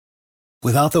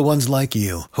Without the ones like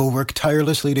you, who work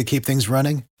tirelessly to keep things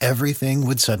running, everything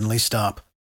would suddenly stop.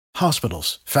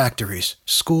 Hospitals, factories,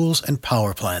 schools, and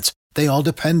power plants, they all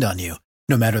depend on you.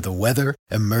 No matter the weather,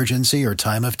 emergency, or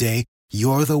time of day,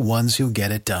 you're the ones who get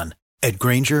it done. At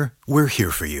Grainger, we're here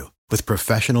for you with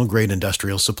professional-grade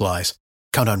industrial supplies.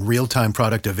 Count on real-time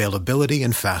product availability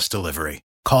and fast delivery.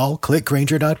 Call, click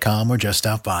Grainger.com, or just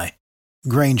stop by.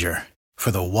 Grainger, for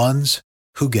the ones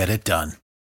who get it done.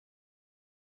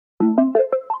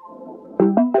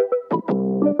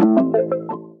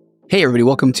 Hey everybody,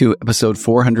 welcome to episode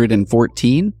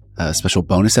 414, a special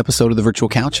bonus episode of the Virtual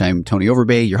Couch. I'm Tony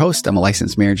Overbay, your host. I'm a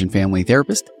licensed marriage and family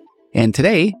therapist. And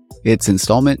today, it's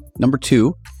installment number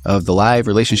 2 of the live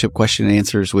relationship question and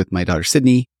answers with my daughter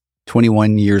Sydney,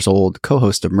 21 years old,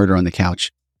 co-host of Murder on the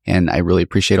Couch. And I really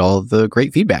appreciate all of the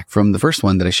great feedback from the first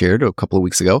one that I shared a couple of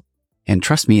weeks ago. And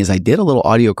trust me, as I did a little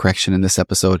audio correction in this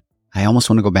episode, I almost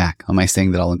want to go back on my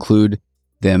saying that I'll include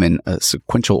them in a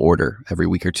sequential order every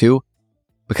week or two,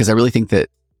 because I really think that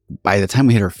by the time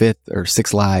we hit our 5th or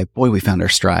 6th live, boy, we found our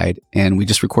stride. And we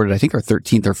just recorded, I think, our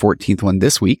 13th or 14th one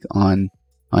this week on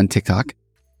TikTok.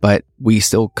 But we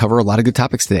still cover a lot of good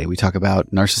topics today. We talk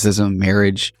about narcissism,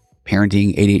 marriage,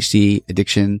 parenting, ADHD,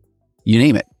 addiction, you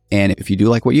name it. And if you do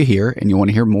like what you hear and you want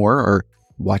to hear more or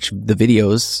watch the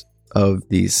videos of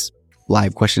these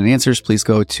live question and answers, please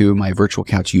go to my Virtual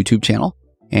Couch YouTube channel.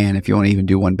 And if you want to even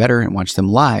do one better and watch them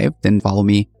live, then follow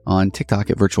me on TikTok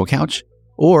at Virtual Couch,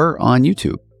 or on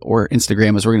YouTube or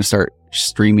Instagram, as we're going to start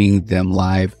streaming them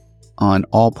live on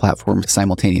all platforms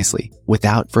simultaneously.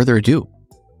 Without further ado,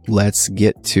 let's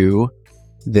get to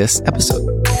this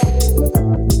episode.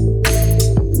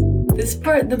 This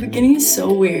part, the beginning is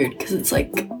so weird because it's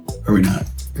like... Are we not?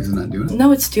 Is it not doing it?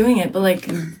 No, it's doing it, but like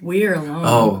we're alone.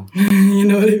 Oh. You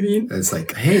know what I mean? It's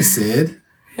like, hey, Sid.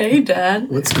 Hey, Dad.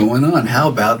 What's going on? How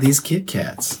about these Kit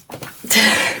Kats?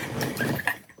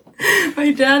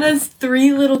 My dad has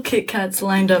 3 little Kit Kats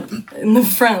lined up in the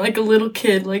front, like a little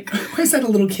kid. Like, why is that a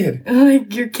little kid?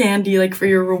 Like your candy, like for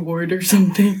your reward or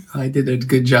something. I did a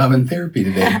good job in therapy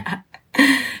today.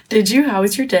 Did you? How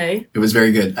was your day? It was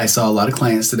very good. I saw a lot of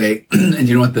clients today. And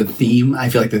you know what the theme, I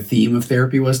feel like the theme of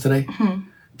therapy was today?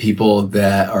 People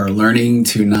that are learning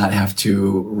to not have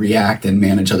to react and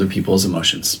manage other people's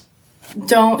emotions.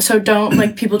 Don't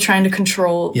like people trying to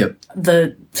control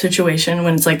the situation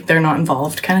when it's like they're not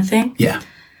involved kind of thing. Yeah.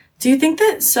 Do you think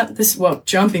that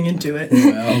jumping into it.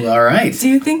 Well, all right. Do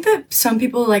you think that some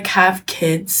people like have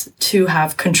kids to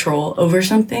have control over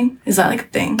something? Is that like a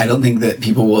thing? I don't think that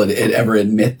people would ever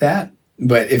admit that.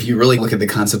 But if you really look at the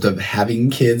concept of having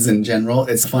kids in general,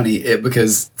 it's funny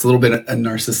because it's a little bit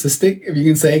narcissistic, if you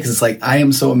can say, because it's like, I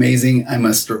am so amazing, I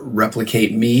must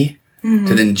replicate me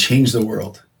to then change the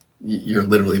world. You're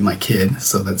literally my kid,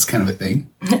 so that's kind of a thing.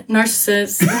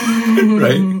 Narcissist.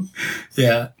 Right?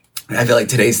 Yeah. I feel like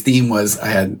today's theme was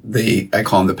I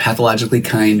call them the pathologically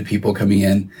kind people coming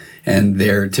in, and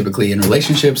they're typically in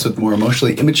relationships with more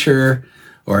emotionally immature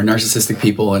or narcissistic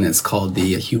people, and it's called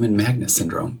the human magnet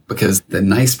syndrome, because the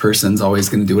nice person's always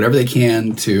going to do whatever they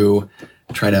can to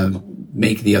try to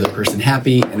make the other person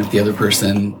happy, and if the other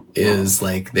person is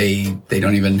like they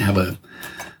don't even have a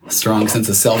strong sense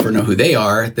of self or know who they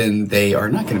are, then they are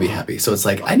not going to be happy. So it's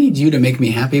like, I need you to make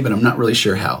me happy, but I'm not really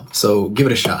sure how. So give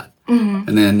it a shot.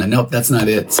 And then, nope, that's not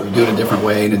it. So do it a different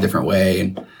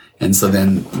way. And so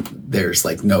then there's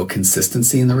like no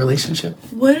consistency in the relationship.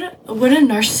 Would a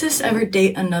narcissist ever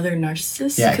date another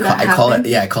narcissist? Yeah, I call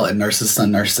it narcissist on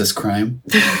narcissist crime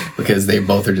because they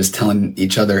both are just telling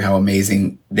each other how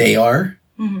amazing they are.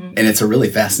 And it's a really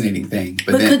fascinating thing.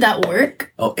 But then, could that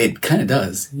work? Oh, it kind of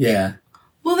does. Yeah.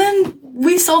 Well, then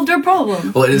we solved our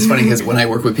problem. Well, it is funny because when I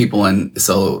work with people, and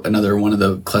so another one of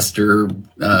the cluster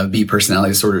B personality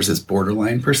disorders is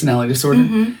borderline personality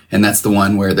disorder. And that's the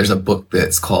one where there's a book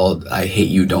that's called I Hate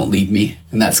You, Don't Leave Me.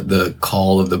 And that's the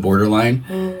call of the borderline.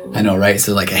 I know, right?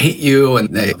 So like, I hate you, and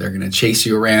they're going to chase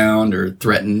you around or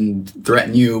threaten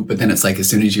you. But then it's like, as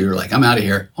soon as you're like, I'm out of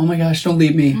here. Oh my gosh, don't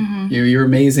leave me. You're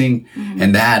amazing.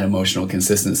 And that emotional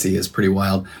consistency is pretty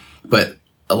wild. But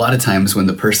a lot of times when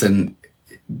the person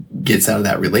gets out of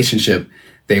that relationship,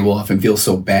 they will often feel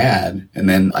so bad. And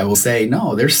then I will say,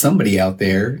 no, there's somebody out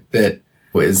there that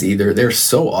is either they're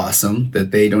so awesome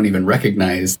that they don't even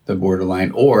recognize the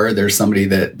borderline, or there's somebody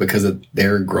that because of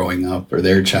their growing up or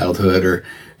their childhood, or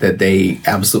that they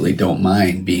absolutely don't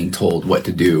mind being told what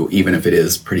to do, even if it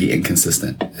is pretty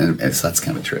inconsistent. And so that's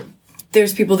kind of a trip.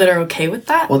 There's people that are okay with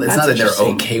that? Well, it's not that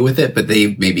they're okay with it, but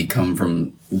they maybe come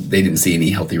from, they didn't see any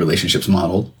healthy relationships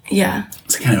modeled. Yeah.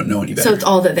 So they kind of don't know any better. So it's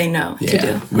all that they know to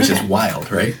do. Which is wild,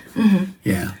 right?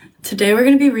 Yeah. Today we're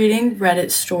going to be reading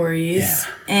Reddit stories. Yeah.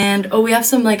 And, we have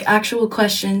some, like, actual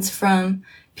questions from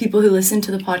people who listen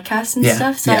to the podcast and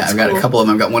stuff. So I've got a couple of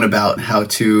them. I've got one about how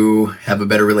to have a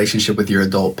better relationship with your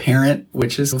adult parent,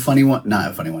 which is a funny one.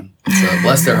 Not a funny one. So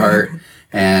bless their heart.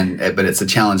 But it's a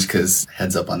challenge because,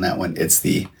 heads up on that one, it's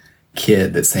the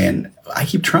kid that's saying, I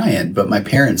keep trying, but my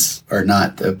parents are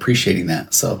not appreciating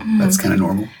that. So that's kind of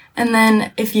normal. And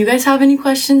then if you guys have any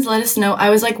questions, let us know. I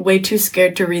was like way too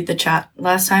scared to read the chat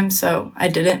last time, so I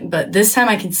didn't. But this time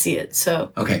I can see it.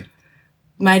 So okay.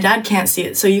 My dad can't see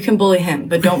it, so you can bully him,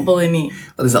 but don't bully me.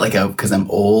 Well, is that like a because I'm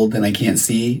old and I can't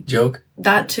see joke?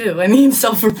 That too. I mean,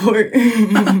 self-report.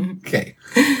 Okay.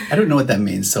 I don't know what that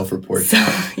means, self-report. So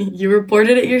you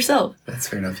reported it yourself. That's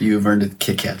fair enough. You've earned a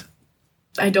Kit Kat.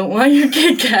 I don't want your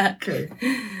Kit Kat. Okay.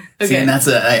 See, and that's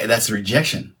a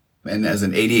rejection. And as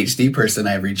an ADHD person,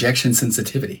 I have rejection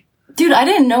sensitivity. Dude, I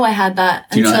didn't know I had that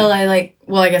until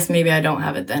I guess maybe I don't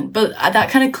have it then. But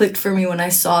that kind of clicked for me when I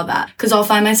saw that. Because I'll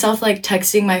find myself, like,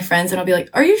 texting my friends and I'll be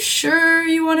like, are you sure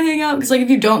you want to hang out? Because, like,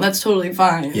 if you don't, that's totally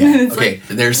fine. Yeah. Okay.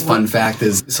 There's fun fact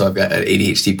is, so I've got an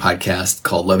ADHD podcast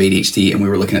called Love ADHD, and we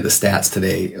were looking at the stats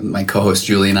today. My co-host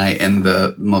Julie and I, and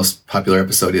the most popular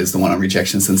episode is the one on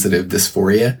rejection-sensitive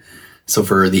dysphoria. So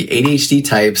for the ADHD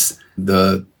types,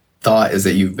 the thought is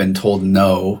that you've been told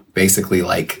no, basically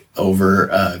like over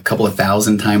a couple of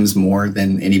thousand times more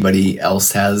than anybody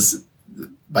else has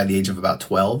by the age of about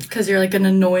 12. Because you're like an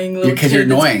annoying little kid. Because you're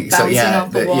annoying. So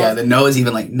the no is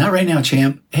even like, not right now,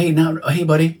 champ. Hey,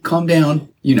 buddy, calm down.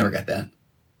 You never got that.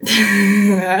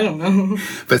 I don't know.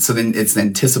 But so then it's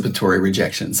anticipatory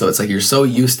rejection. So it's like you're so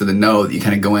used to the no that you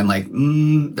kind of go in like,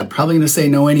 they're probably going to say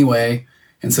no anyway.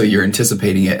 And so you're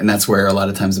anticipating it. And that's where a lot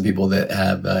of times the people that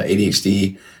have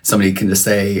ADHD, somebody can just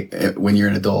say when you're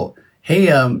an adult, hey,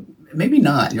 maybe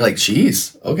not. And you're like,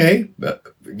 geez, okay. But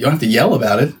you don't have to yell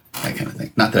about it. That kind of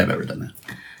thing. Not that I've ever done that.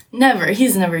 Never.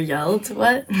 He's never yelled.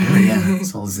 What? Oh, yeah.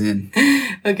 It's all zen.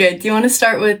 Okay. Do you want to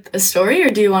start with a story or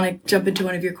do you want to jump into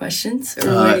one of your questions? Or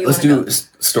let's do a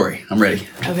story. I'm ready.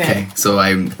 Okay. So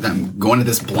I'm going to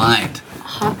this blind.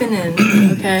 Hopping in.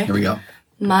 Okay. Here we go.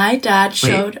 My dad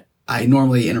showed... I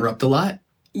normally interrupt a lot.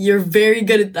 You're very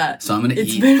good at that. So I'm going to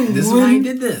eat. This is why I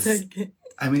did this. Second.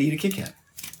 I'm going to eat a Kit Kat.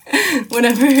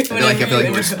 Whenever I feel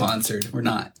like we're sponsored. We're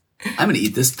not. I'm going to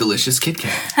eat this delicious Kit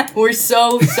Kat. We're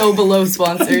so below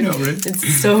sponsored. I know, right?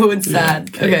 It's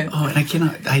sad. Okay. Oh,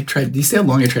 and I tried. Do you see how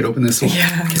long I tried to open this one?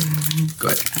 Yeah. Okay. Go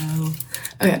ahead. Oh.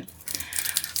 Okay.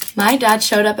 My dad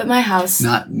showed up at my house.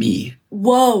 Not me.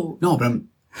 Whoa. No, but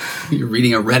you're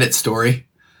reading a Reddit story.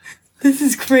 This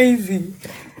is crazy.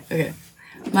 Okay.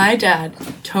 My dad,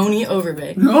 Tony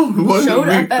Overbay, showed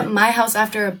up at my house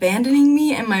after abandoning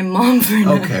me and my mom for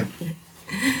 9 years.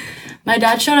 My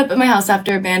dad showed up at my house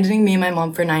after abandoning me and my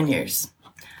mom for 9 years.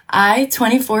 I,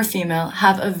 24 female,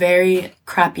 have a very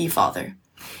crappy father.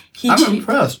 I'm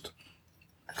impressed.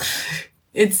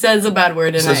 It says a bad word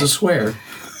in it. It says a swear.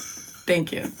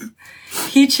 Thank you.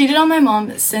 He cheated on my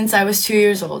mom since I was 2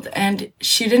 years old, and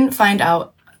she didn't find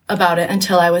out about it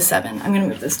until I was 7. I'm going to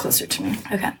move this closer to me.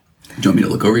 Okay. Do you want me to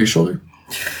look over your shoulder?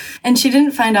 And she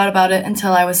didn't find out about it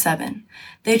until I was 7.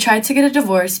 They tried to get a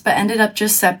divorce, but ended up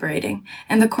just separating,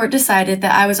 and the court decided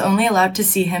that I was only allowed to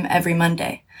see him every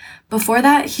Monday. Before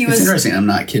that, he was... It's interesting. I'm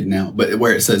not kidding now, but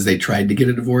where it says they tried to get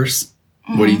a divorce,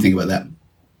 what do you think about that?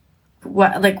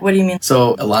 What do you mean?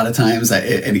 So a lot of times,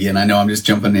 and again, I know I'm just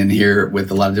jumping in here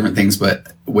with a lot of different things,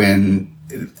 but when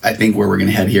I think where we're going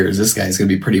to head here is this guy's going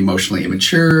to be pretty emotionally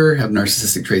immature, have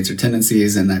narcissistic traits or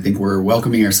tendencies, and I think we're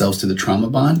welcoming ourselves to the trauma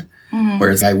bond. Mm-hmm.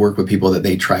 Whereas I work with people that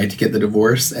they tried to get the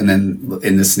divorce, and then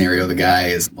in this scenario, the guy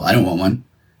is, well, I don't want one.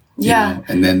 Yeah. You know?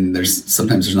 And then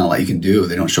sometimes there's not a lot you can do.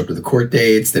 They don't show up to the court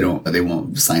dates. They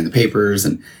won't sign the papers,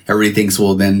 and everybody thinks,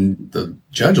 well, then the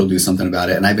judge will do something about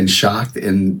it. And I've been shocked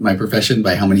in my profession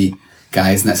by how many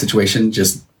guys in that situation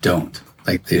just don't.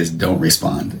 Like, they just don't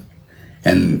respond.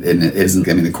 And it isn't,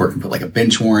 I mean, the court can put like a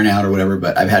bench warrant out or whatever,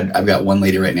 but I've got one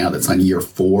lady right now that's on year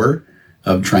 4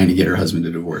 of trying to get her husband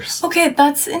to divorce. Okay,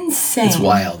 that's insane. It's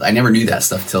wild. I never knew that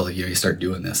stuff till you start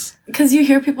doing this. Because you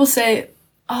hear people say,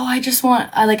 oh,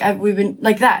 we've been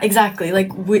like that. Exactly. Like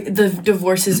the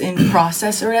divorce is in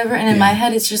process or whatever. And in my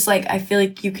head, it's just like, I feel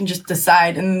like you can just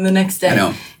decide and then the next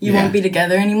day you won't be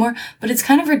together anymore. But it's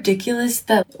kind of ridiculous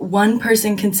that one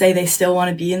person can say they still want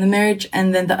to be in the marriage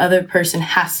and then the other person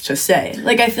has to say.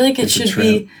 Like, I feel like it should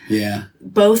be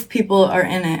both people are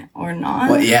in it or not.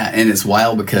 Well, yeah. And it's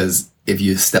wild because if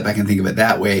you step back and think of it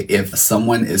that way, if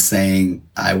someone is saying,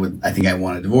 I think I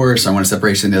want a divorce, I want a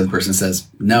separation, the other person says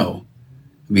no.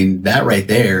 I mean, that right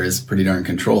there is pretty darn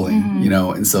controlling, you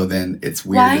know, and so then it's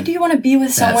weird. Why do you want to be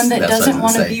with someone that doesn't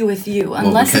want to be with you?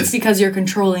 Unless it's because you're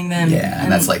controlling them. Yeah,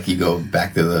 and that's like you go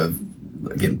back to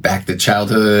back to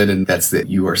childhood, and that's that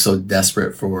you are so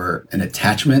desperate for an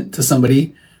attachment to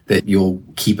somebody that you'll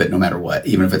keep it no matter what,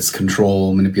 even if it's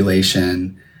control,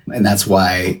 manipulation. And that's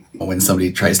why when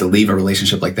somebody tries to leave a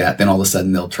relationship like that, then all of a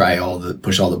sudden they'll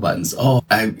push all the buttons. Oh,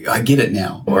 I get it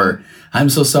now. Or I'm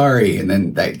so sorry. And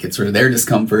then that gets rid of their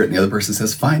discomfort. And the other person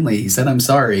says, finally, he said, I'm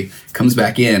sorry, comes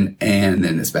back in, and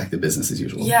then it's back to business as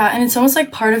usual. Yeah. And it's almost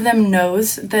like part of them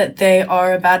knows that they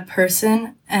are a bad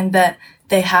person and that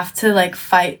they have to like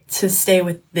fight to stay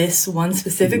with this one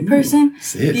specific person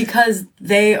because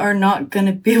they are not going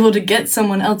to be able to get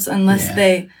someone else unless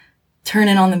they turn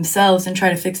in on themselves and try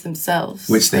to fix themselves.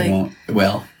 Which they won't.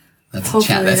 Well, that's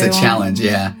a challenge.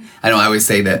 Yeah. I know I always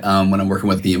say that when I'm working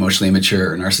with the emotionally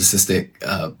immature or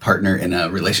narcissistic partner in a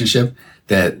relationship,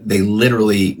 that they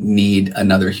literally need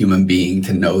another human being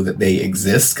to know that they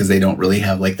exist because they don't really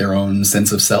have like their own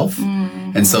sense of self.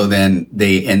 Mm-hmm. And so then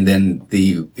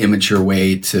the immature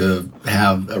way to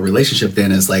have a relationship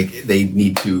then is like they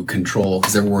need to control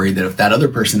because they're worried that if that other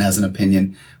person has an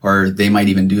opinion or they might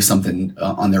even do something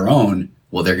on their own,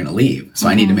 well, they're going to leave. So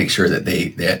I need to make sure that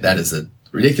that is a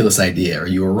ridiculous idea or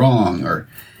you were wrong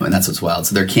and that's what's wild.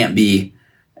 So there can't be,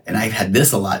 and I've had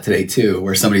this a lot today too,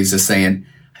 where somebody's just saying,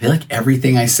 I feel like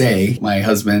everything I say, my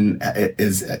husband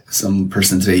is, some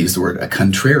person today used the word a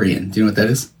contrarian. Do you know what that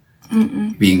is?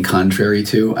 Mm-mm. Being contrary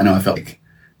to. I know I felt like,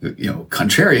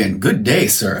 contrarian, good day,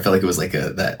 sir. I felt like it was like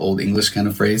that old English kind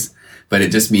of phrase, but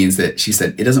it just means that she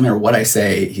said, it doesn't matter what I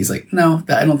say. He's like, no,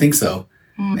 I don't think so.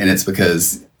 Mm-hmm. And it's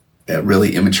because a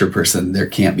really immature person, there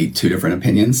can't be two different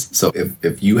opinions. So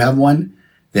if you have one,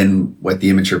 then what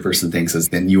the immature person thinks is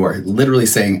then you are literally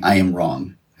saying, I am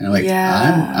wrong. And I'm like,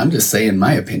 I'm just saying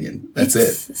my opinion. That's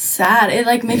it's sad. It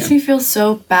like makes me feel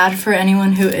so bad for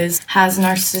anyone who has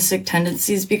narcissistic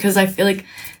tendencies because I feel like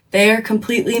they are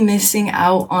completely missing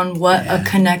out on what a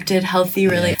connected, healthy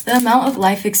relationship. The amount of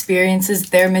life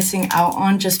experiences they're missing out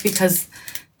on just because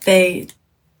they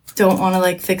don't want to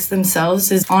like fix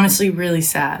themselves is honestly really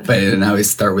sad. But and I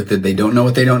always start with it. They don't know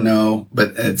what they don't know,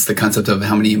 but it's the concept of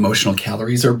how many emotional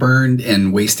calories are burned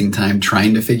and wasting time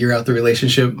trying to figure out the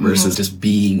relationship versus just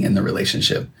being in the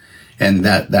relationship. And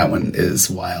that one is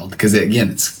wild because again,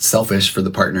 it's selfish for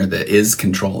the partner that is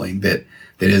controlling, that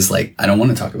is like, I don't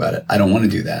want to talk about it. I don't want to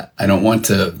do that. I don't want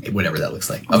to, whatever that looks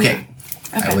like. Okay.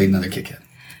 I will eat another Kit Kat.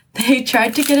 They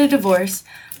tried to get a divorce,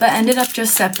 but ended up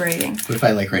just separating. What if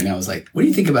I right now was like, what do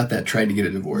you think about that? Tried to get a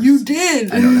divorce. You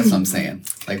did. I know, that's what I'm saying.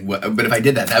 Like, what? But if I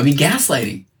did that would be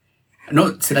gaslighting.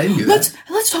 No, said I didn't do that.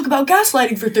 Let's talk about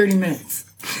gaslighting for 30 minutes.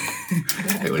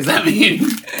 Wait, what does that mean?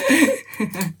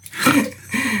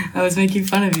 I was making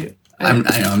fun of you. I know,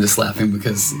 I'm just laughing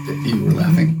because you were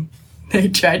laughing. They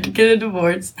tried to get a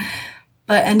divorce,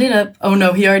 but ended up, oh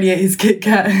no, he already ate his Kit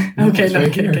Kat. Okay, no,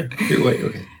 okay. Wait,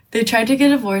 okay. They tried to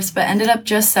get a divorce, but ended up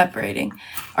just separating.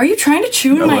 Are you trying to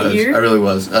chew in my ear? I really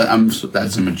was.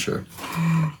 That's immature.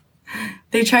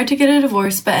 They tried to get a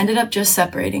divorce, but ended up just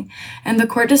separating. And the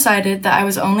court decided that I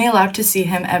was only allowed to see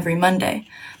him every Monday.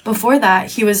 Before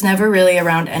that, he was never really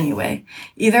around anyway,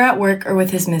 either at work or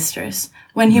with his mistress.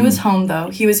 When he was home, though,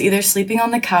 he was either sleeping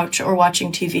on the couch or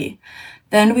watching TV.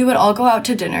 Then we would all go out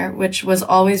to dinner, which was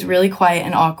always really quiet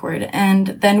and awkward, and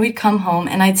then we'd come home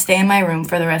and I'd stay in my room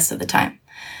for the rest of the time.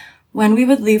 When he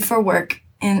would leave for work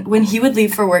in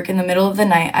the middle of the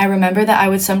night, I remember that I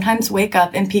would sometimes wake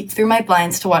up and peek through my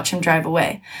blinds to watch him drive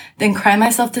away, then cry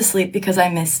myself to sleep because I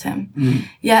missed him.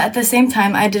 Yet at the same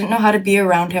time, I didn't know how to be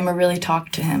around him or really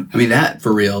talk to him. I mean, that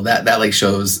for real, that like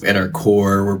shows at our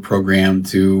core, we're programmed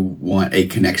to want a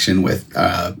connection with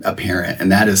a parent.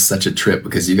 And that is such a trip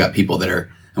because you got people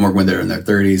I'm working with that are in their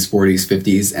 30s, 40s,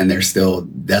 50s, and they're still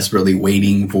desperately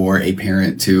waiting for a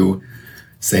parent to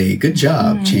say, good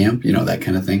job, champ, that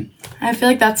kind of thing. I feel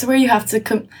like that's where you have to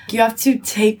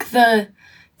take the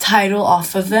title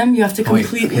off of them. You have to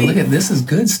completely... Okay, look at this is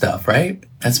good stuff, right?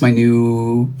 That's my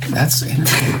new...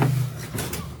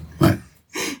 What?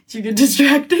 Did you get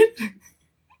distracted?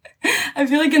 I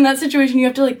feel like in that situation, you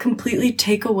have to like completely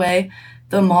take away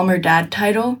the mom or dad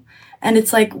title. And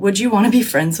it's like, would you want to be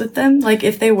friends with them? Like,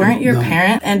 if they weren't your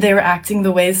parent and they were acting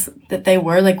the ways that they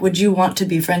were, like, would you want to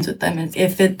be friends with them? And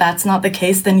if that's not the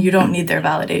case, then you don't need their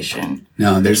validation.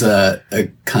 No, there's a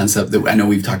concept that I know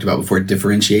we've talked about before,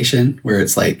 differentiation, where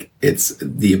it's like, it's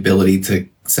the ability to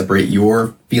separate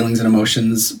your feelings and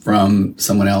emotions from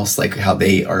someone else, like how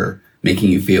they are making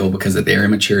you feel because of their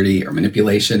immaturity or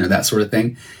manipulation or that sort of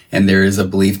thing. And there is a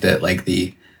belief that like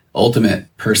the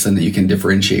ultimate person that you can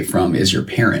differentiate from is your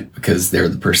parent, because they're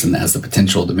the person that has the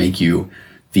potential to make you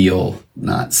feel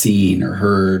not seen or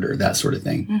heard or that sort of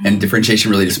thing. Mm-hmm. And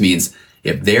differentiation really just means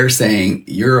if they're saying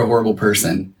you're a horrible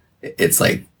person, it's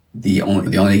like the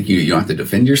only thing you don't have to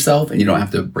defend yourself, and you don't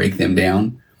have to break them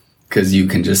down, because you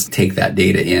can just take that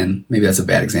data in. Maybe that's a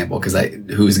bad example, because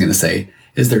who's going to say,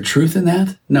 is there truth in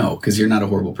that? No, because you're not a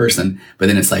horrible person. But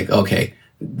then it's like, okay,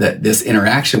 that this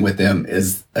interaction with them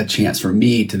is a chance for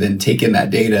me to then take in that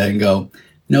data and go,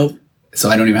 nope. So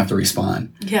I don't even have to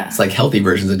respond. Yeah. It's like healthy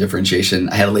versions of differentiation.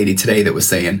 I had a lady today that was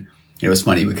saying, it was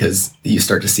funny because you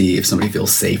start to see if somebody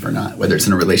feels safe or not, whether it's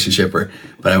in a relationship but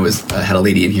I had a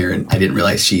lady in here, and I didn't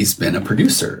realize she's been a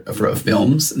producer of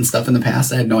films and stuff in the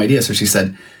past. I had no idea. So she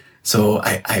said, so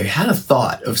I had a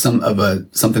thought of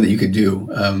something that you could do,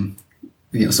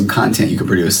 some content you could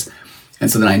produce. And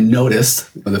so then I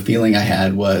noticed the feeling I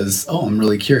had was, oh, I'm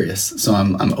really curious. So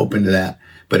I'm open to that.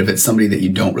 But if it's somebody that you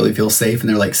don't really feel safe and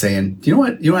they're like saying, do you know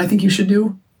what I think you should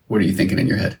do? What are you thinking in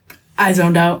your head? I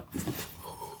zoned out.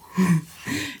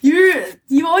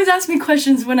 You always ask me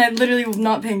questions when I literally was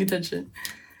not paying attention.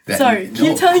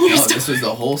 Keep telling your story. This was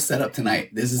the whole setup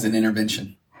tonight. This is an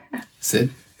intervention.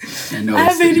 Sid? I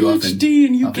have ADHD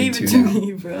and you gave it to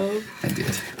me, bro. I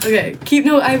did. Okay,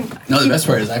 the best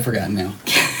part is I've forgotten now.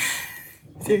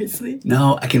 Seriously?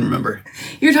 No, I can remember.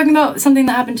 You were talking about something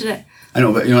that happened today. I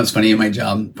know, but you know what's funny? In my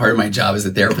job, part of my job as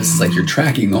a therapist is like you're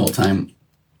tracking the whole time.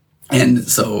 And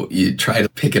so you try to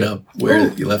pick it up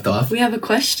where you left off. We have a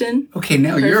question. Okay,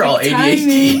 now you're all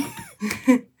ADHD.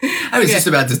 I was just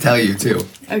about to tell you, too.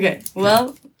 Okay,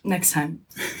 well, next time.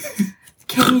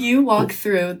 Can you walk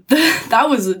through that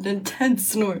was an intense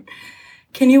snort.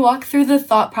 Can you walk through the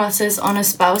thought process on a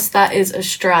spouse that is a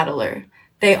straddler?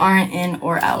 They aren't in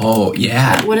or out. Oh,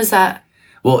 yeah. What is that?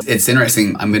 Well, it's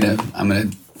interesting. I'm gonna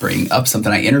bring up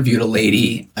something. I interviewed a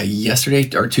lady yesterday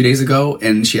or 2 days ago,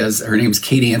 and her name's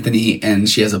Kate Anthony, and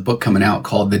she has a book coming out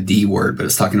called The D Word, but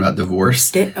it's talking about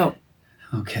divorce.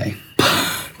 Okay.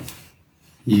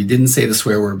 You didn't say the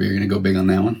swear word, but you're gonna go big on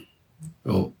that one.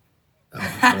 Oh.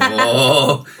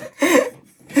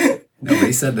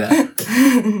 Nobody said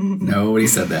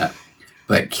that.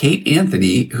 But Kate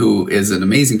Anthony, who is an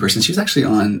amazing person, she was actually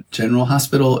on General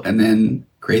Hospital and then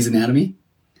Grey's Anatomy.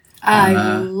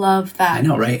 I love that. I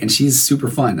know, right? And she's super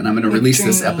fun. And I'm going to release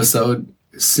this episode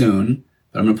soon,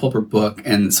 but I'm going to pull up her book.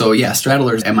 And so, yeah,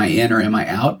 straddlers, am I in or am I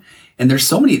out? And there's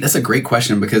so many, that's a great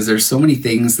question, because there's so many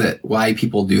things why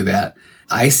people do that.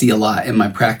 I see a lot in my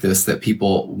practice that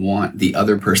people want the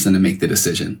other person to make the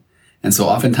decision. And so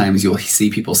oftentimes you'll see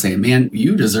people saying, man,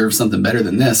 you deserve something better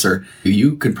than this, or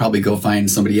you could probably go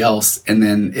find somebody else. And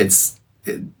then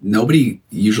nobody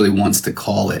usually wants to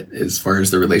call it as far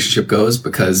as the relationship goes,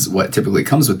 because what typically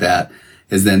comes with that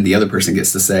is then the other person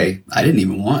gets to say, I didn't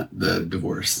even want the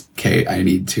divorce. Okay, I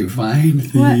need to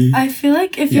find I feel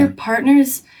like if your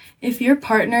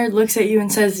partner looks at you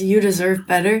and says you deserve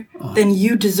better, then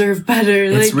you deserve better.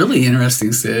 It's really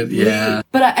interesting, Sid. Yeah.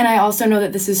 But I also know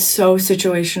that this is so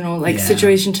situational,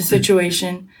 situation to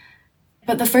situation.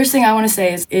 But the first thing I want to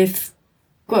say is, if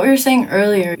what we were saying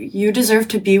earlier, you deserve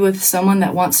to be with someone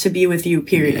that wants to be with you,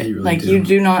 period. Yeah, you really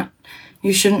do.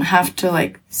 You shouldn't have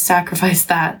to sacrifice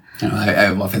that. I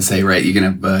often say, right, you can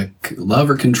have love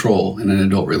or control in an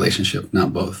adult relationship,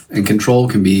 not both. And control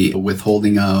can be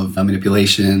withholding of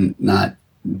manipulation, not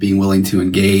being willing to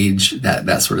engage,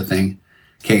 that sort of thing.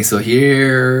 Okay, so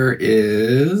here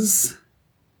is,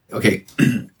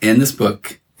 in this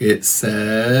book, it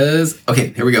says,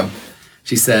 here we go.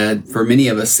 She said, for many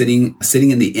of us, sitting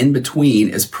in the in-between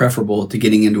is preferable to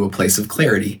getting into a place of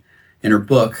clarity. In her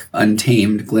book,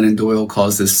 Untamed, Glennon Doyle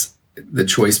calls this the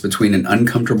choice between an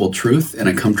uncomfortable truth and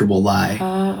a comfortable lie.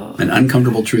 Oh. An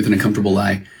uncomfortable truth and a comfortable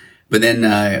lie. But then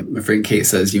my friend Kate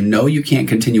says, you can't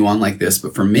continue on like this.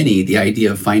 But for many, the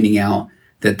idea of finding out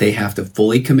that they have to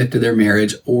fully commit to their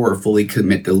marriage or fully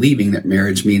commit to leaving that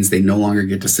marriage means they no longer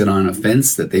get to sit on a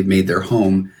fence that they've made their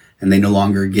home, and they no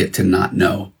longer get to not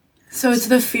know. So it's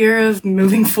the fear of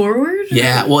moving forward?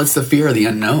 Yeah, well, it's the fear of the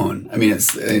unknown. I mean,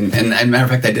 and matter of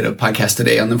fact, I did a podcast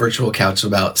today on the virtual couch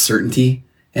about certainty,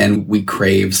 and we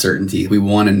crave certainty. We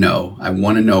want to know. I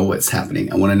want to know what's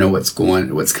happening. I want to know what's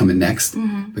coming next.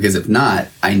 Mm-hmm. Because if not,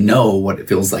 I know what it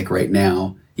feels like right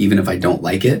now, even if I don't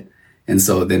like it. And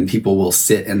so then people will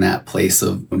sit in that place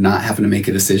of not having to make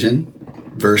a decision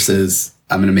versus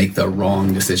I'm going to make the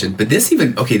wrong decision. But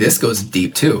this goes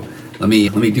deep too. Let me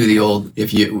do the old,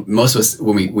 most of us,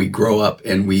 when we grow up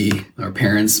and our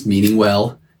parents, meaning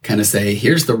well, kind of say,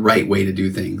 here's the right way to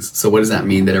do things. So what does that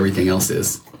mean that everything else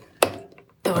is?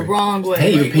 The wrong way.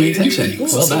 Hey, you're paying attention. Well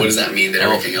done. So what does that mean that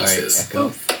everything else is? Echo.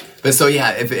 But so,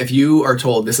 yeah, if you are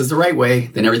told this is the right way,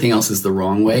 then everything else is the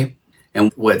wrong way.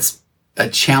 And what's a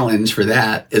challenge for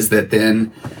that is that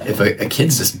then if a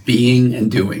kid's just being and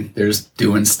doing, they're just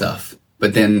doing stuff.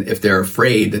 But then if they're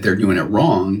afraid that they're doing it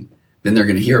wrong, then they're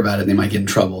going to hear about it and they might get in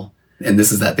trouble. And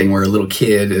this is that thing where a little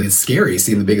kid, it's scary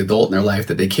seeing the big adult in their life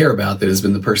that they care about, that has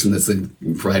been the person that's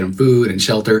providing them food and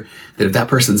shelter, that if that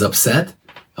person's upset,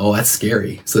 oh, that's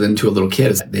scary. So then to a little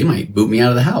kid, they might boot me out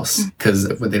of the house because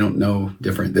they don't know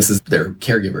different. This is their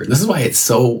caregiver. This is why it's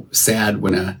so sad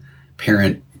when a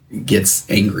parent gets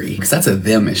angry, because that's a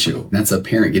them issue. That's a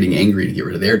parent getting angry to get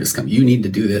rid of their discomfort. You need to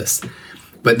do this.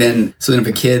 But then, so then if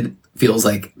a kid feels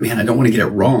like, man, I don't want to get it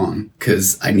wrong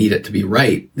because I need it to be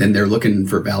right, then they're looking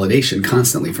for validation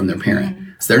constantly from their parent.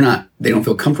 So they don't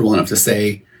feel comfortable enough to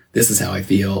say, this is how I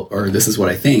feel, or this is what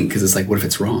I think, because it's like, what if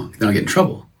it's wrong? Then I'll get in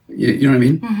trouble. You know what I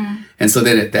mean? And so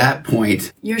then at that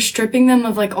point, you're stripping them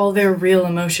of like all their real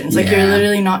emotions. Like you're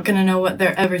literally not going to know what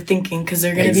they're ever thinking because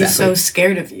they're going to be so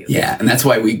scared of you. Yeah. And that's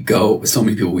why so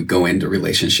many people, we go into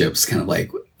relationships kind of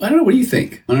like, I don't know, what do you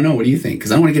think? I don't know, what do you think?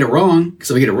 Because I don't want to get it wrong.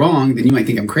 Because if I get it wrong, then you might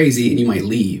think I'm crazy and you might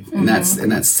leave. And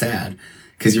that's sad.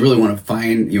 Because you really want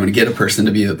to get a person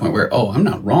to be at the point where, oh, I'm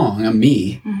not wrong, I'm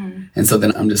me. And so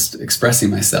then I'm just expressing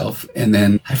myself. And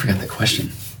then I forgot the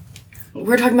question.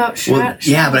 We're talking about but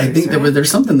I think there's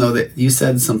something, though, that you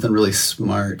said something really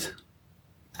smart.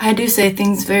 I do say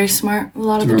things very smart a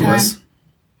lot of the time.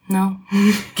 No.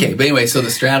 Okay, but anyway, so the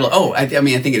straddle. Oh, I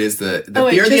think it is the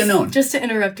fear of the unknown. Just to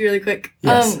interrupt you really quick.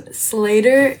 Yes.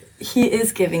 Slater, he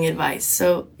is giving advice,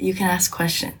 so you can ask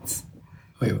questions.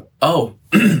 Wait. Oh.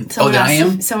 That I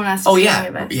am? Someone asked Oh, if yeah.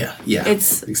 you're giving advice. Yeah.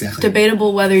 It's exactly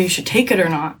debatable whether you should take it or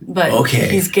not, but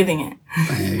he's giving it.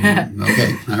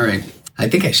 Okay. All right. I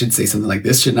think I should say something like,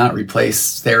 this should not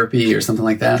replace therapy or something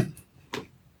like that.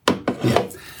 Yeah.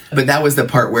 But that was the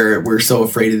part where we're so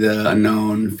afraid of the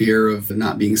unknown, fear of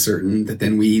not being certain, that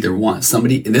then we either want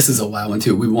somebody, and this is a wild one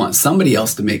too, we want somebody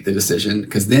else to make the decision,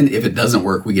 because then if it doesn't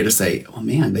work, we get to say, oh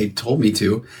man, they told me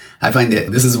to. I find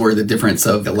that this is where the difference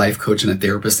of a life coach and a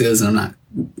therapist is, and I'm not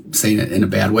saying it in a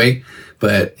bad way,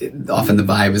 but often the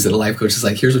vibe is that a life coach is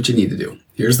like, here's what you need to do.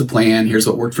 Here's the plan. Here's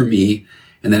what worked for me.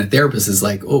 And then a therapist is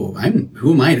like, oh,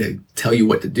 who am I to tell you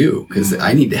what to do? Because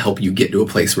I need to help you get to a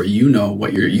place where you know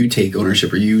what you take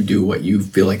ownership, or you do what you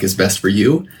feel like is best for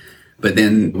you. But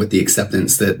then with the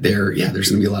acceptance that there's going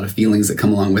to be a lot of feelings that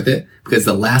come along with it. Because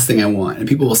the last thing I want, and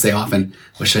people will say often,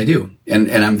 what should I do? And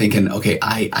I'm thinking, okay,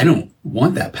 I don't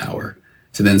want that power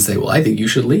to then say, well, I think you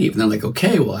should leave. And they're like,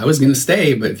 okay, well, I was going to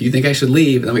stay, but if you think I should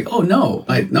leave, and I'm like, oh,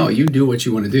 no, you do what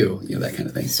you want to do, that kind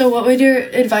of thing. So what would your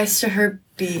advice to her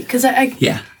be? Because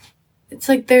it's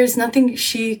like there's nothing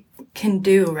she can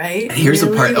do, right? And here's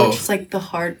the part. It's like the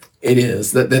hard. It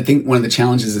is. The thing. One of the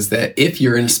challenges is that if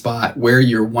you're in a spot where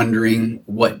you're wondering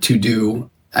what to do,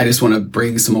 I just want to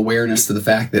bring some awareness to the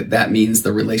fact that means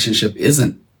the relationship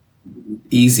isn't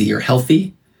easy or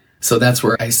healthy. So that's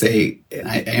where I say,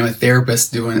 I am a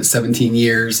therapist doing it 17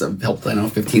 years. I've helped,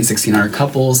 1,500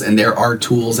 couples, and there are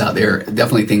tools out there,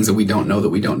 definitely things that we don't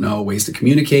know, ways to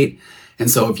communicate. And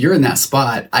so if you're in that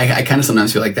spot, I kind of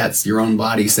sometimes feel like that's your own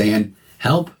body saying,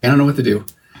 help, I don't know what to do.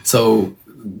 So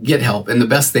get help. And the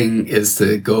best thing is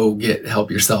to go get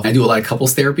help yourself. I do a lot of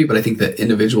couples therapy, but I think that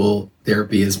individual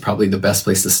therapy is probably the best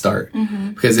place to start.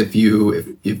 Because if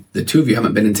the two of you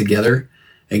haven't been in together,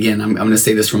 again, I'm going to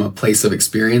say this from a place of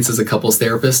experience as a couples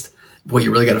therapist. Boy,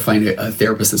 you really got to find a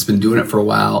therapist that's been doing it for a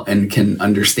while and can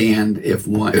understand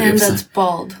that's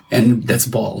bald. And that's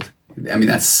bald. I mean,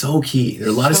 that's so key. There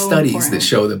are a lot of studies that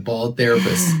show that bald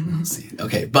therapists.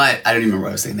 Okay, but I don't even remember what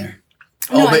I was saying there.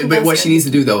 But what she needs to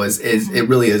do, though, is it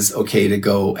really is okay to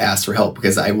go ask for help,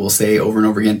 because I will say over and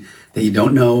over again that you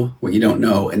don't know what you don't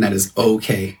know, and that is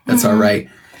okay. That's all right.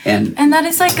 And that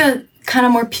is like a kind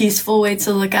of more peaceful way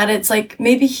to look at it. It's like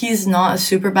maybe he's not a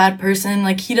super bad person.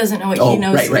 Like he doesn't know what he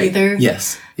knows either.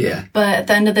 Yes. Yeah. But at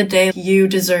the end of the day, you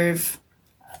deserve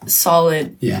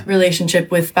solid relationship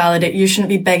with validation. You shouldn't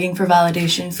be begging for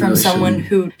validation from someone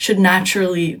who should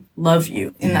naturally love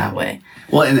you in that way.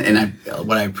 Well, and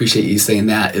what I appreciate you saying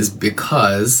that is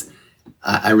because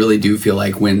I really do feel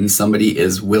like when somebody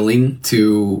is willing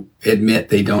to admit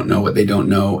they don't know what they don't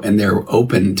know, and they're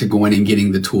open to going and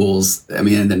getting the tools, and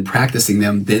then practicing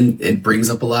them, then it brings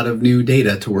up a lot of new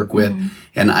data to work with.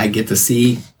 And I get to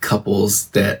see couples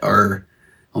that are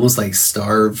almost like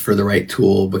starved for the right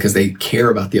tool because they care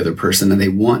about the other person and they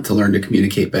want to learn to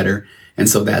communicate better. And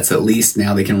so that's at least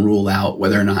now they can rule out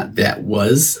whether or not that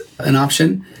was an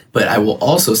option. But I will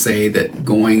also say that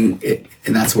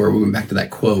and that's where we went back to that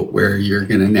quote where you're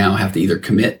going to now have to either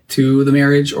commit to the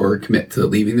marriage or commit to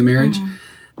leaving the marriage,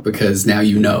 because now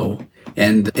you know.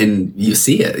 And you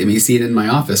see it. I mean, you see it in my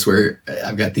office where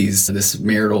I've got this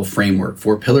marital framework,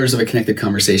 4 pillars of a connected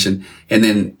conversation. And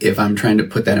then if I'm trying to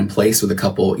put that in place with a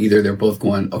couple, either they're both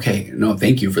going, okay, no,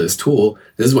 thank you for this tool.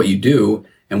 This is what you do.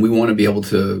 And we want to be able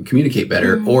to communicate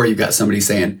better. Or you've got somebody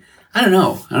saying, I don't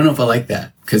know if I like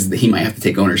that, because he might have to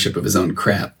take ownership of his own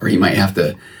crap, or he might have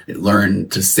to learn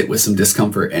to sit with some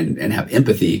discomfort and have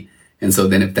empathy. And so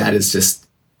then if that is just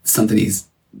something he's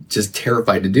just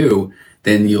terrified to do,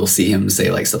 then you'll see him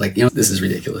say like stuff like, this is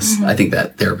ridiculous. I think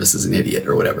that therapist is an idiot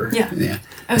or whatever. Yeah.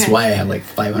 That's why I have like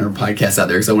 500 podcasts out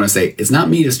there, because I want to say, it's not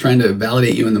me just trying to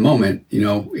validate you in the moment.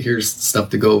 Here's stuff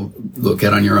to go look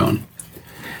at on your own.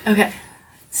 Okay.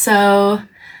 So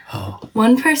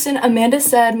one person, Amanda,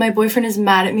 said, my boyfriend is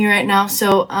mad at me right now,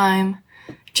 so I'm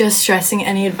just stressing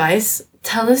any advice.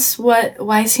 Tell us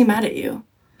why is he mad at you?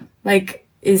 Like,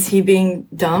 is he being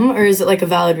dumb, or is it like a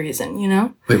valid reason,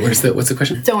 Wait, what's the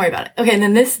question? Don't worry about it. Okay, and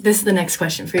then this is the next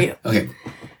question for you. Okay.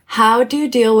 How do you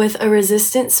deal with a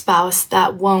resistant spouse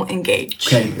that won't engage?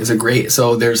 Okay,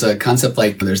 so there's a concept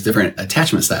like there's different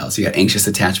attachment styles. You got anxious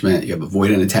attachment, you have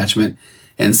avoidant attachment.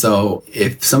 And so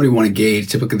if somebody want to engage,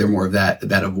 typically they're more of that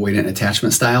avoidant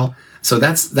attachment style. So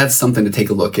that's something to take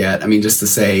a look at. I mean, just to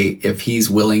say, if he's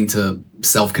willing to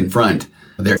self-confront,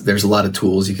 there's a lot of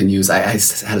tools you can use. I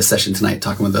had a session tonight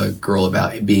talking with a girl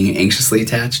about being anxiously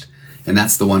attached. And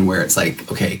that's the one where it's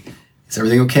like, okay, is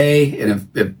everything okay? And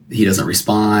if he doesn't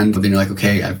respond, then you're like,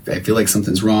 okay, I feel like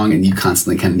something's wrong. And you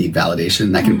constantly kind of need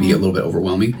validation. That can be a little bit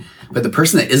overwhelming. But the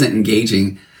person that isn't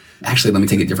engaging, actually, let me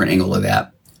take a different angle of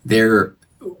that.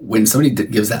 When somebody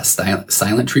gives that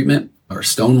silent treatment or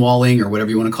stonewalling or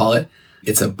whatever you want to call it,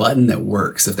 it's a button that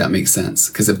works, if that makes sense.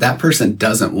 Because if that person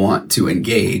doesn't want to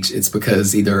engage, it's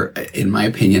because either, in my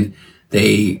opinion,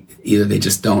 they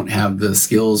just don't have the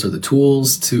skills or the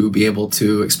tools to be able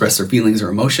to express their feelings or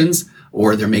emotions,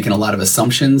 or they're making a lot of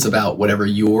assumptions about whatever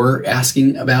you're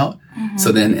asking about.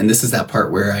 So then, and this is that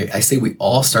part where I say we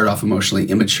all start off emotionally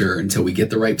immature until we get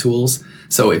the right tools.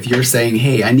 So if you're saying,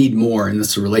 hey, I need more in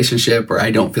this relationship, or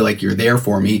I don't feel like you're there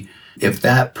for me, if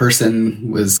that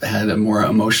person had a more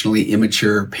emotionally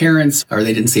immature parents, or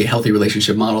they didn't see a healthy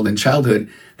relationship model in childhood,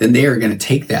 then they are going to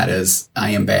take that as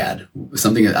I am bad,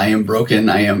 something that I am broken,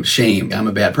 I am shame, I'm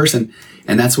a bad person.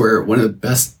 And that's where one of the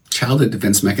best childhood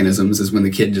defense mechanisms is when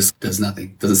the kid just does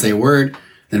nothing, doesn't say a word.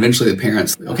 And eventually the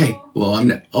parents, okay, well,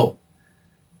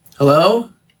 hello?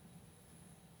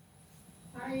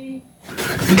 Hi.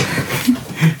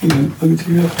 Okay,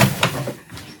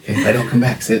 if I don't come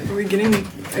back, sit. Are we dying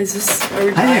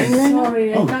right now?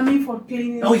 Sorry, I'm coming for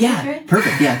cleaning. Oh, yeah. Okay?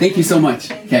 Perfect. Yeah, thank you so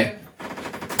much. Okay.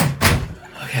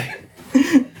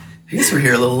 I guess we're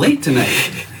here a little late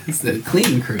tonight. It's the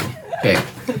cleaning crew. Okay.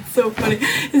 That's so funny.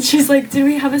 And she's like, did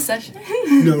we have a session?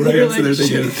 No, right? You're So they're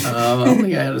thinking, I don't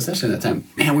think I had a session at that time.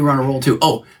 Man, we were on a roll too.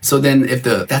 Oh, so then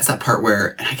that's that part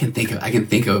where I can think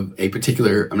of a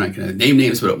particular, I'm not going to name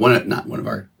names, but one of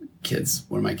my kids.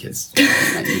 You don't have kids.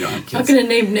 I'm not going to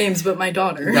name names, but my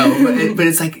daughter. No, but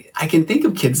it's like, I can think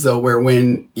of kids though, where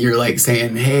when you're like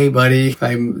saying, hey buddy,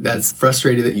 that's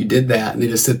frustrated that you did that. And they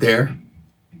just sit there,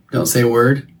 don't say a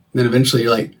word. And then eventually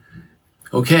you're like,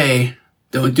 okay,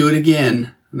 don't do it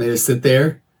again. And they just sit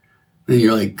there. And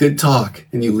you're like, good talk.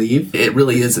 And you leave. It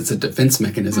really is. It's a defense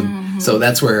mechanism. So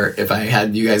that's where if I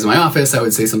had you guys in my office, I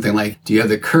would say something like, do you have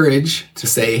the courage to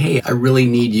say, hey, I really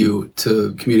need you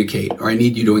to communicate, or I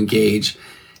need you to engage.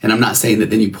 And I'm not saying that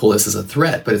then you pull this as a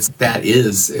threat, but we're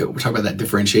talking about that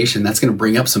differentiation. That's going to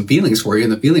bring up some feelings for you.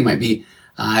 And the feeling might be,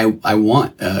 I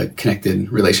want a connected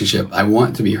relationship. I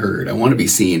want to be heard. I want to be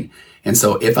seen. And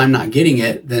so if I'm not getting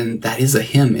it, then that is a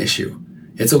him issue.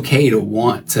 It's okay to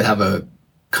want to have a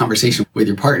conversation with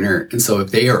your partner. And so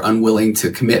if they are unwilling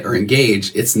to commit or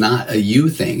engage, it's not a you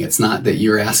thing. It's not that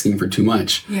you're asking for too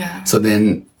much. Yeah. So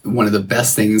then one of the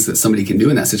best things that somebody can do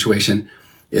in that situation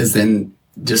is then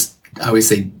I always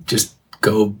say, just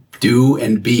go do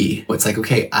and be. It's like,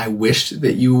 okay, I wish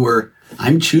that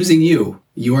I'm choosing you.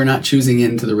 You are not choosing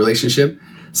into the relationship.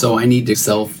 So I need to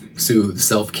self-soothe,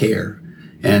 self-care.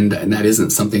 And that isn't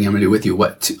something I'm going to do with you.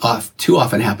 What too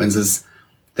often happens is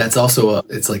that's also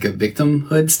it's like a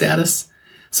victimhood status.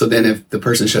 So then if the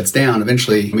person shuts down,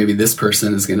 eventually maybe this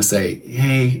person is going to say,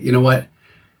 hey, you know what?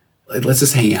 Let's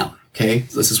just hang out. Okay.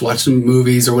 Let's just watch some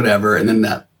movies or whatever. And then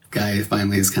that guy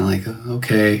finally is kind of like,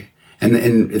 okay. And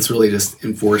it's really just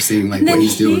enforcing like what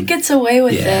he's doing. He gets away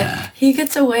with it. He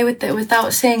gets away with it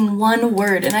without saying one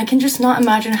word. And I can just not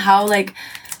imagine how like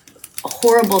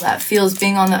horrible that feels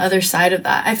being on the other side of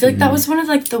that. I feel like that was one of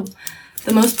like the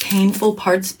the most painful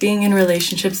parts being in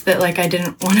relationships that like I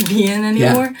didn't want to be in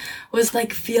anymore was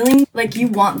like feeling like you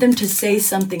want them to say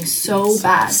something so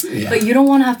bad, but you don't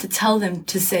want to have to tell them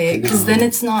to say it because then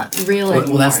it's not real anymore.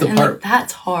 Well, that's the part. Like,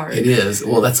 that's hard. It is.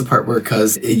 Well, that's the part where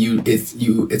because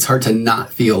it's hard to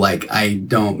not feel like I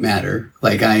don't matter,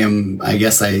 like I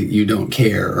guess you don't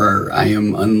care, or I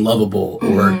am unlovable,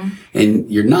 or and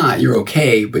you're not. You're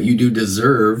okay, but you do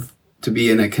deserve to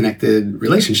be in a connected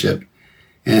relationship.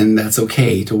 And that's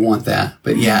okay to want that.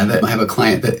 But I have a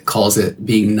client that calls it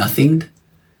being nothinged.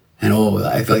 And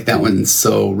I feel like that one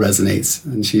so resonates.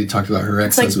 And she talked about her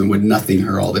ex-husband would nothing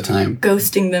her all the time.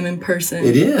 Ghosting them in person.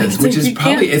 It is, which is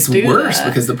probably, it's worse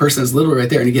because the person is literally right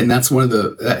there. And again, that's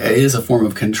it is a form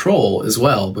of control as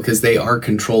well, because they are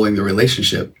controlling the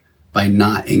relationship by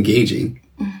not engaging.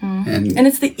 And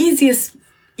it's the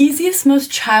easiest, most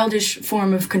childish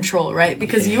form of control, right?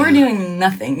 Because you are doing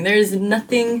nothing. There's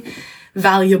nothing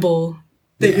valuable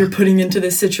that you're putting into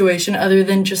this situation other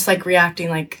than just like reacting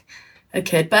like a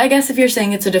kid. But I guess if you're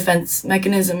saying it's a defense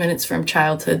mechanism and it's from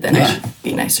childhood, then I should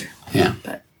be nicer.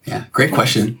 But great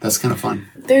question. That's kind of fun.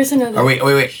 There's another. Oh,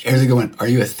 wait. Here's a good one. Are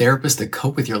you a therapist to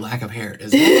cope with your lack of hair?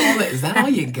 Is that all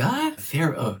you got?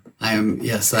 I am.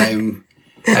 Yes, I am.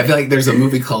 I feel like there's a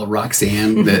movie called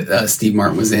Roxanne that Steve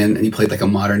Martin was in, and he played like a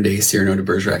modern day Cyrano de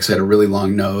Bergerac. So he had a really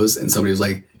long nose, and somebody was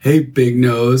like, "Hey, big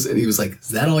nose," and he was like, "Is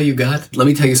that all you got? Let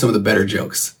me tell you some of the better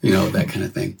jokes," that kind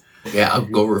of thing. Yeah, I'll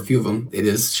go over a few of them. It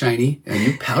is shiny, and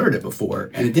you powdered it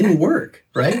before, and it didn't work,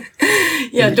 right?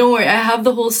 Don't worry. I have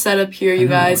the whole setup here, you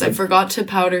guys. I forgot to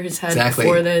powder his head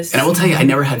before this. And I will tell you, I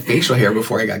never had facial hair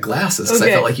before I got glasses, because I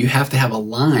felt like you have to have a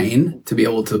line to be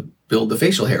able to build the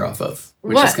facial hair off of,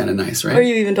 which is kind of nice, right? What are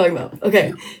you even talking about? Okay.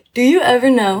 Yeah. Do you ever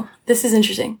know, this is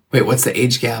interesting. Wait, what's the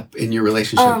age gap in your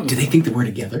relationship? Do they think that we're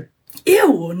together?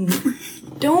 Ew.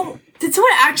 Did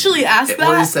someone actually ask that? It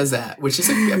always says that, which is,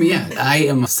 I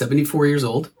am 74 years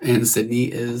old, and Sydney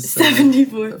is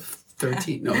 74.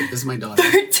 13. No, this is my daughter.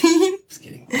 13? Just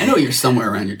kidding. I know you're somewhere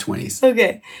around your 20s.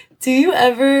 Okay. Do you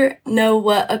ever know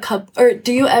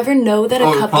do you ever know that a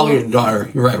couple... probably your daughter.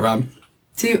 You're right, Rob.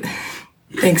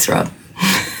 Thanks, Rob.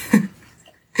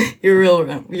 You're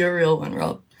a real one,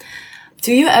 Rob.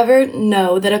 Do you ever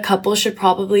know that a couple should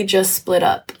probably just split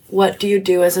up? What do you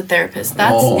do as a therapist?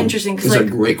 That's interesting. That's a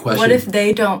great question. What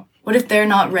if they're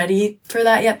not ready for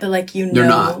that yet, but like They're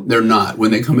not.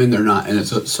 When they come in, they're not. And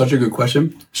it's such a good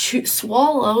question.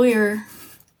 Swallow your...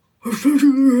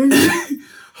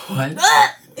 What?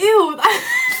 Ew.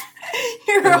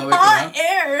 You're hot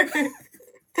air.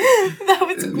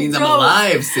 That means I'm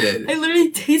alive, Sid. I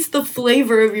literally taste the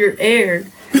flavor of your air.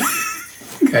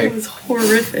 Okay. That was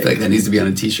horrific. I feel like that needs to be on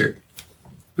a t-shirt.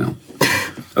 No.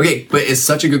 Okay, but it's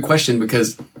such a good question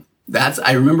because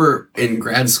I remember in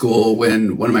grad school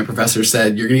when one of my professors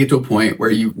said, you're going to get to a point where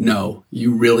you know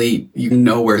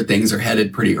where things are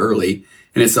headed pretty early.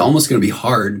 And it's almost going to be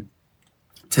hard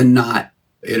to not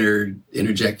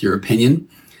interject your opinion.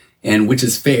 And which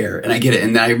is fair. And I get it.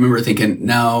 And I remember thinking,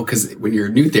 no, because when you're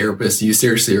a new therapist, you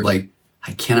seriously are like,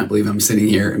 I cannot believe I'm sitting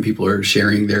here and people are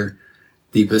sharing their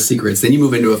deepest secrets. Then you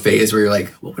move into a phase where you're like,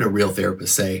 what would a real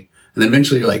therapist say? And then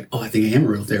eventually you're like, oh, I think I am a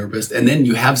real therapist. And then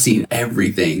you have seen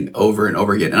everything over and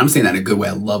over again. And I'm saying that in a good way.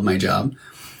 I love my job.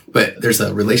 But there's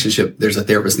a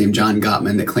therapist named John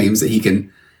Gottman that claims that he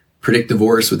can predict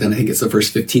divorce within, I think it's the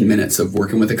first 15 minutes of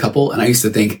working with a couple. And I used to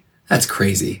think, that's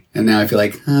crazy. And now I feel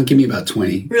like, give me about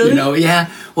 20. Really? Yeah.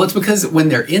 Well, it's because when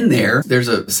they're in there, there's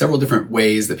several different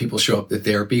ways that people show up to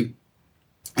therapy.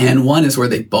 And one is where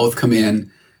they both come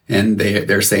in and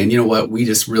they're saying, you know what, we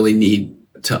just really need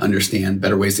to understand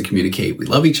better ways to communicate. We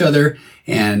love each other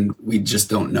and we just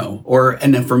don't know.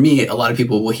 And then for me, a lot of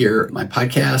people will hear my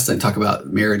podcast and talk about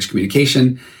marriage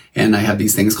communication. And I have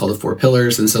these things called the 4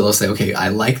 pillars. And so they'll say, okay, I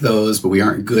like those, but we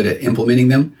aren't good at implementing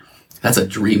them. That's a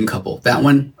dream couple. That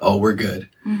one, we're good.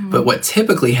 Mm-hmm. But what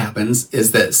typically happens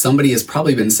is that somebody has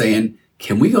probably been saying,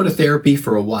 can we go to therapy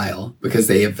for a while because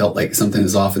they have felt like something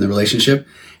is off in the relationship?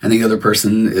 And the other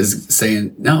person is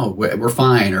saying, no, we're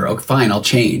fine, or fine, I'll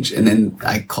change. And then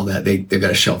I call that, they've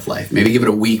got a shelf life. Maybe give it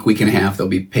a week and a half, they'll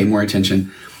pay more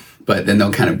attention, but then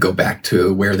they'll kind of go back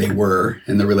to where they were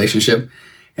in the relationship.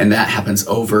 And that happens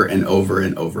over and over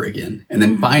and over again. And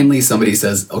then finally somebody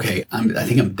says, okay, I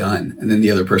think I'm done. And then the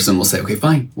other person will say, okay,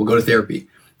 fine, we'll go to therapy.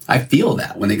 I feel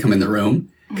that when they come in the room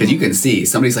because you can see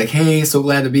somebody's like, hey, so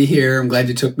glad to be here. I'm glad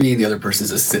you took me. And the other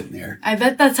person's just sitting there. I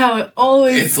bet that's how it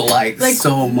always... It's like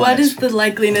so much. What is the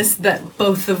likeliness that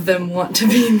both of them want to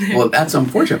be there? Well, that's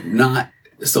unfortunate. Not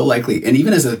so likely. And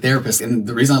even as a therapist, and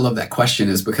the reason I love that question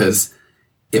is because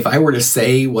if I were to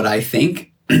say what I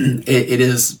think, it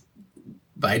is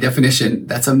by definition,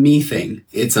 that's a me thing.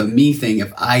 It's a me thing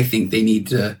if I think they need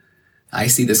to, I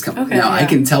see this coming. Okay, now, yeah. I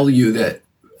can tell you that,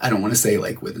 I don't want to say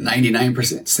like with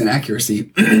 99%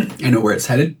 accuracy, I know where it's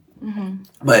headed. Mm-hmm.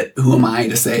 But who am I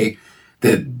to say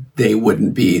that they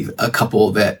wouldn't be a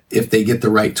couple that if they get the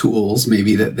right tools,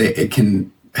 maybe that it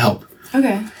can help.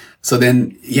 Okay. So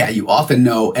then, yeah, you often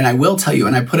know, and I will tell you,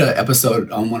 and I put an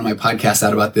episode on one of my podcasts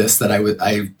out about this that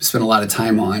I spent a lot of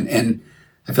time on, and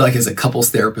I feel like as a couples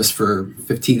therapist for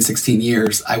 15, 16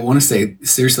 years, I want to say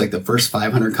seriously, like the first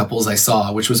 500 couples I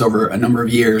saw, which was over a number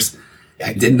of years,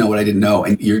 I didn't know what I didn't know.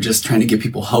 And you're just trying to give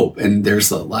people hope. And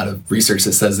there's a lot of research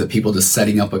that says that people just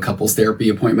setting up a couples therapy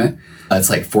appointment, it's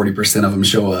like 40% of them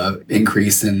show a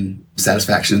increase in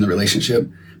satisfaction in the relationship.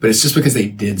 But it's just because they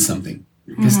did something.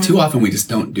 Because too often we just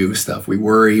don't do stuff. We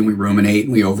worry and we ruminate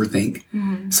and we overthink.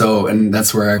 Mm-hmm. So, and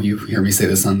that's where you hear me say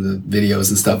this on the videos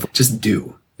and stuff, just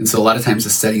do. And so a lot of times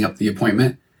just setting up the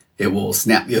appointment, it will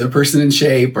snap the other person in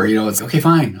shape, or, it's okay,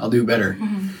 fine, I'll do better.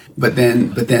 Mm-hmm. But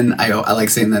then I like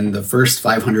saying then the first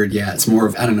 500, yeah, it's more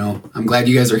of, I don't know, I'm glad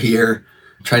you guys are here.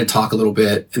 Try to talk a little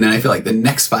bit. And then I feel like the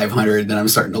next 500, then I'm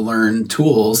starting to learn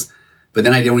tools, but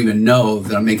then I don't even know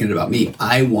that I'm making it about me.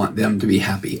 I want them to be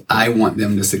happy. I want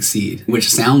them to succeed, which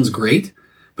sounds great,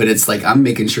 but it's like I'm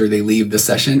making sure they leave the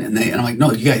session and I'm like,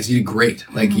 no, you guys, you did great.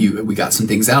 Like we got some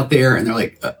things out there, and they're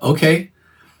like, okay.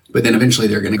 But then eventually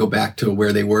they're going to go back to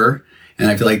where they were. And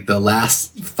I feel like the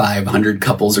last 500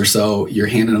 couples or so, you're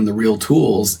handing them the real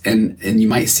tools, and you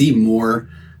might see more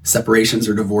separations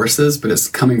or divorces, but it's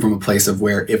coming from a place of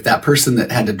where if that person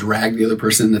that had to drag the other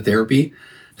person into therapy,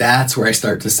 that's where I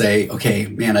start to say, okay,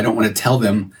 man, I don't want to tell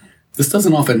them this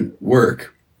doesn't often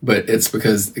work, but it's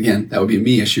because, again, that would be a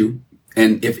me issue.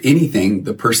 And if anything,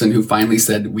 the person who finally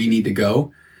said we need to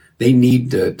go, they need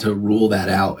to rule that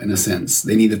out in a sense.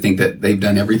 They need to think that they've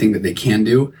done everything that they can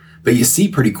do. But you see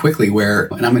pretty quickly where,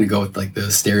 and I'm going to go with like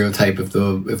the stereotype, if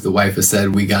the wife has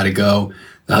said we got to go,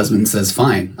 the husband says,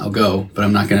 fine, I'll go, but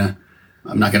I'm not going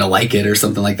to like it or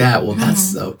something like that. Well,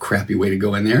 that's a crappy way to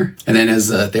go in there. And then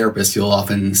as a therapist, you'll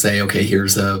often say, okay,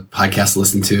 here's a podcast to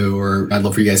listen to, or I'd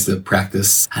love for you guys to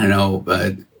practice, I don't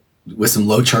know, with some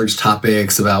low charge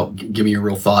topics about giving your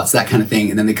real thoughts, that kind of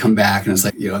thing. And then they come back and it's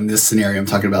like, in this scenario, I'm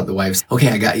talking about the wife's, okay,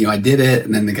 I did it.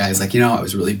 And then the guy's like, I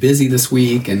was really busy this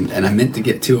week and I meant to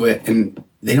get to it. And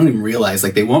they don't even realize,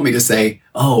 like, they want me to say,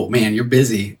 oh man, you're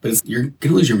busy, but you're going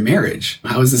to lose your marriage.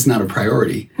 How is this not a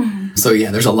priority? Mm-hmm. So yeah,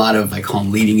 there's a lot of, I call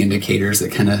them leading indicators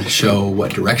that kind of show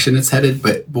what direction it's headed.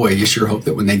 But boy, you sure hope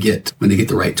that when they get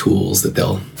the right tools that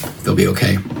they'll be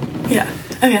okay. Yeah.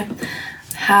 Okay.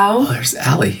 How? Oh, there's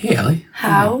Allie. Hey, Allie.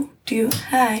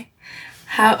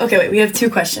 Okay, wait, we have two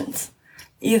questions.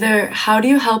 Either how do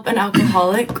you help an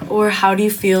alcoholic, or how do you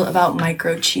feel about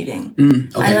micro-cheating? Okay.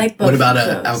 I like both. What about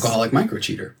an an alcoholic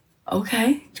micro-cheater?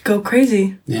 Okay, go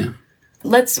crazy. Yeah.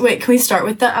 Can we start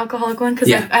with the alcoholic one? Because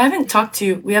yeah. I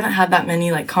haven't we haven't had that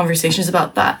many like conversations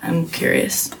about that. I'm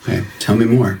curious. Okay, tell me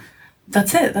more.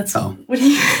 That's it. What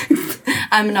do you...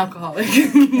 I'm an alcoholic.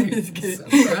 Just kidding. So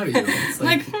proud of you. It's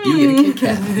like you get a Kit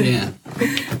Kat. Yeah.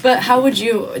 But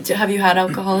have you had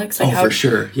alcoholics? Like for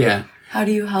sure. Yeah. How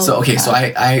do you help? So, okay, so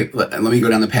I let me go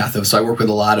down the path of, so I work with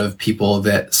a lot of people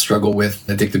that struggle with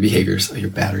addictive behaviors. Your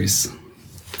batteries.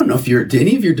 I don't know if do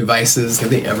any of your devices, have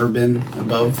they ever been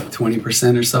above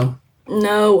 20% or so?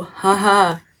 No. Ha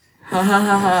ha. Ha ha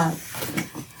ha ha.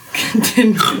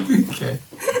 Continue. Okay.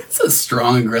 It's a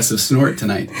strong, aggressive snort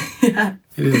tonight. Yeah.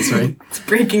 It is, right? It's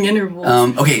breaking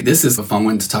intervals. Okay, this is a fun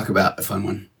one to talk about. A fun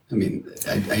one. I mean,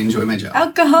 I enjoy my job.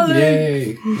 Alcoholic!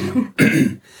 Yay!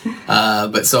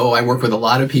 But so I work with a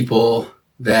lot of people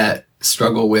that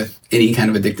struggle with any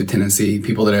kind of addictive tendency,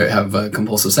 people that have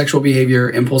compulsive sexual behavior,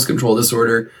 impulse control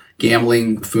disorder,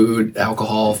 gambling, food,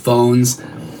 alcohol, phones.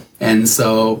 And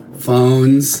so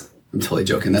phones, I'm totally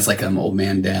joking. That's like I'm old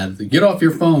man dad. Like, get off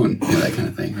your phone. That kind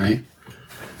of thing, right?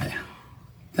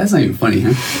 That's not even funny,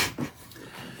 huh?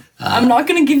 I'm not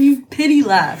going to give you pity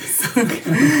laughs.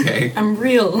 Okay. I'm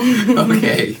real.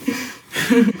 Okay.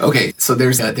 Okay, so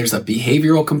there's a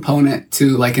behavioral component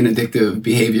to like an addictive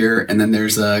behavior, and then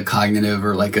there's a cognitive,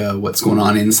 or like a what's going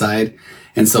on inside.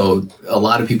 And so a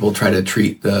lot of people try to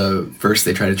treat the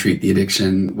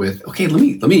addiction with, okay,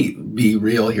 let me be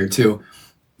real here too.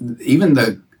 Even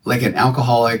like an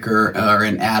alcoholic or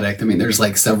an addict, I mean, there's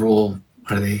like several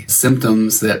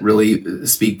symptoms that really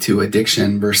speak to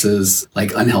addiction versus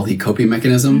like unhealthy coping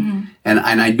mechanism. Mm-hmm. And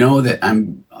I know that,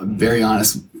 I'm very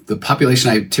honest, the population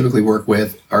I typically work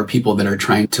with are people that are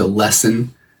trying to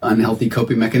lessen unhealthy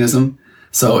coping mechanism.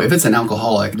 So if it's an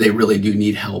alcoholic, they really do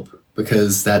need help.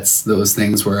 because that's those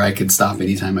things where I could stop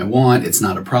anytime I want. It's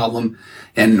not a problem.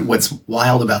 And what's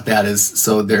wild about that is,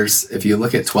 so if you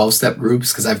look at 12-step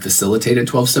groups, because I've facilitated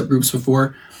 12-step groups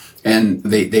before, and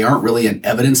they aren't really an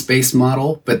evidence-based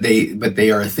model, but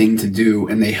they are a thing to do,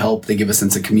 and they give a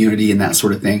sense of community and that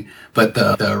sort of thing. But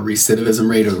the recidivism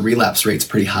rate or the relapse rate's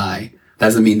pretty high.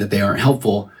 Doesn't mean that they aren't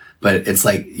helpful, but it's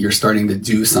like you're starting to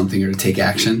do something or to take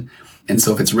action. And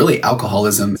so if it's really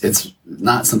alcoholism, it's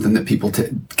not something that people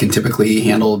can typically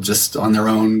handle just on their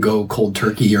own, go cold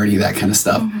turkey or any of that kind of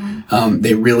stuff.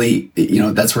 They really,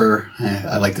 that's where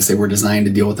I like to say we're designed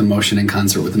to deal with emotion in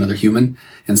concert with another human.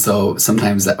 And so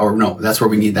sometimes that's where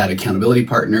we need that accountability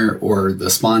partner or the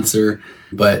sponsor,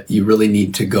 but you really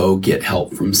need to go get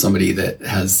help from somebody that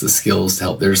has the skills to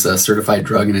help. There's certified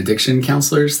drug and addiction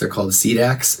counselors. They're called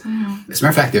CDACs. As a matter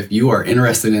of fact, if you are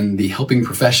interested in the helping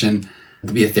profession,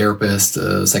 to be a therapist,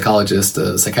 a psychologist,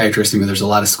 a psychiatrist, there's a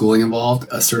lot of schooling involved.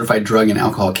 A certified drug and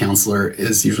alcohol counselor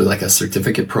is usually like a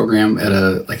certificate program at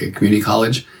a community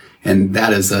college. And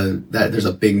there's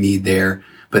a big need there.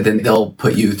 But then they'll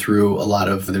put you through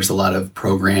there's a lot of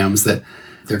programs that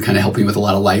they're kind of helping with a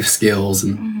lot of life skills.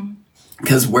 And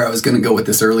because where I was going to go with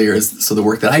this earlier is, so the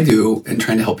work that I do in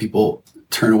trying to help people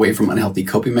turn away from unhealthy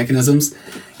coping mechanisms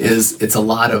it's a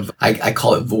lot of, I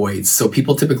call it voids. So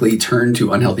people typically turn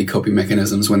to unhealthy coping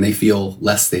mechanisms when they feel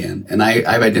less than. And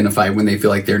I've identified when they feel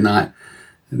like they're not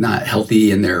healthy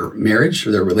in their marriage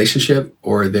or their relationship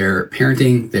or their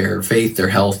parenting, their faith, their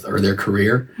health, or their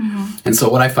career. And so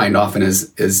what I find often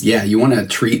is you want to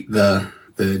treat the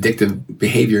addictive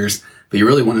behaviors, but you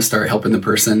really want to start helping the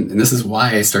person. And this is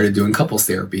why I started doing couples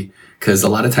therapy, because a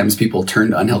lot of times people turn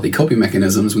to unhealthy coping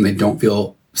mechanisms when they don't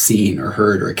feel seen or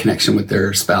heard or a connection with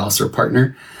their spouse or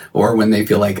partner, or when they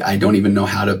feel like I don't even know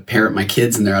how to parent my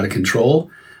kids and they're out of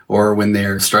control, or when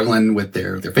they're struggling with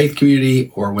their faith community,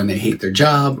 or when they hate their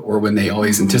job, or when they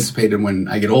always anticipated when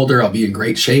I get older, I'll be in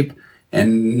great shape.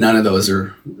 And none of those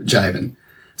are jiving.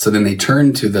 So then they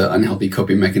turn to the unhealthy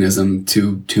coping mechanism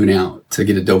to tune out, to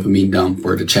get a dopamine dump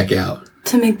or to check out.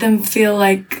 To make them feel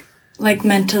like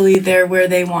mentally they're where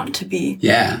they want to be.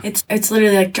 Yeah. It's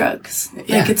literally like drugs.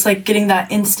 Yeah. Like it's like getting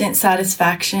that instant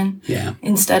satisfaction. Yeah.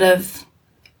 Instead of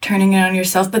turning it on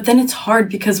yourself. But then it's hard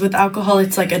because with alcohol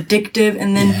it's like addictive,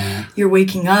 and then you're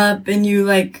waking up and you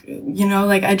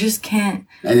I just can't.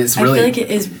 And it's really, I feel like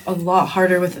it is a lot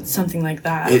harder with something like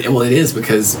that. It is,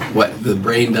 because what the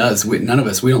brain does, none of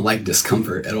us, we don't like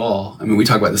discomfort at all. We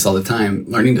talk about this all the time.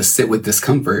 Learning to sit with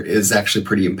discomfort is actually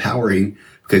pretty empowering,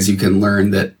 because you can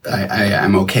learn that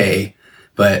I'm okay.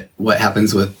 But what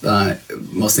happens with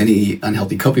most any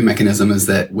unhealthy coping mechanism is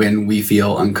that when we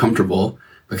feel uncomfortable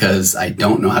because I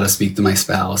don't know how to speak to my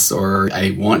spouse, or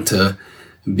I want to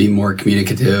be more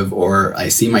communicative, or I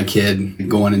see my kid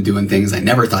going and doing things I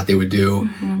never thought they would do,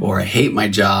 or I hate my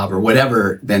job or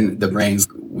whatever, then the brain's,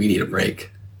 we need a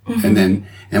break. And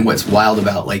what's wild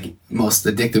about like most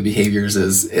addictive behaviors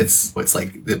is it's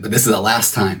like, but this is the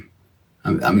last time.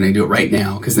 I'm going to do it right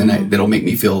now, because then that'll make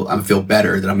me feel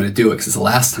better that I'm going to do it, because it's the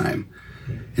last time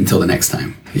until the next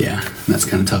time. Yeah, and that's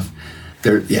kind of tough.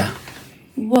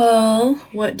 Well,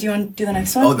 what do you want to do the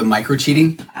next one? Oh, the micro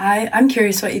cheating? I'm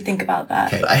curious what you think about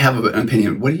that. Okay, I have an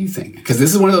opinion. What do you think? Because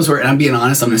this is one of those where, and I'm being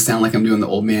honest, I'm going to sound like I'm doing the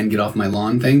old man get off my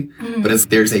lawn thing, but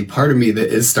there's a part of me that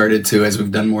is started to, as we've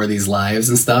done more of these lives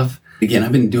and stuff. Again,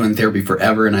 I've been doing therapy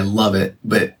forever and I love it,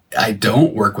 but I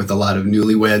don't work with a lot of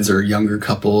newlyweds or younger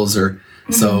couples, or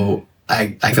so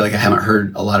I feel like I haven't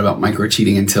heard a lot about micro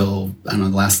cheating until, I don't know,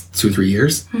 the last 2 or 3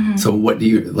 years. So what do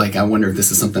you, like, I wonder if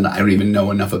this is something I don't even know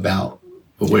enough about.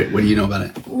 But what do you know about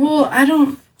it? Well, I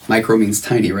don't. Micro means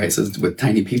tiny, right? So it's with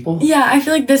tiny people? Yeah, I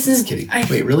feel like this is... Just kidding.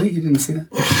 Wait, really? You didn't see that?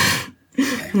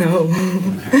 Okay. No.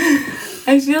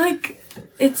 I feel like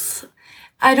it's...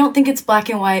 I don't think it's black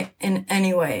and white in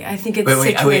any way. I think it's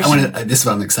situation. Wait. This is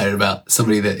what I'm excited about.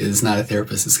 Somebody that is not a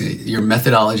therapist is going to... Your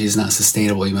methodology is not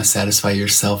sustainable. You must satisfy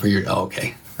yourself or your... Oh,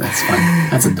 okay. That's fun.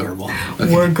 That's adorable.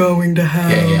 Okay. We're going to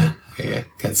hell. Yeah.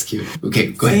 That's cute. Okay,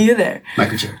 go ahead. See you there.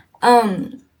 Microchair.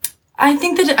 I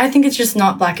think it's just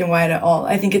not black and white at all.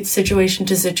 I think it's situation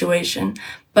to situation.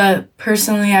 But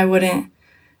personally, I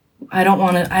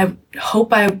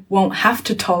hope I won't have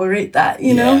to tolerate that,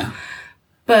 you know?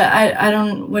 But I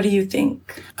don't, what do you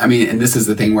think? And this is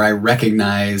the thing where I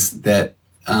recognize that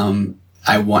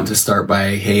I want to start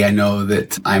by, hey, I know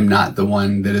that I'm not the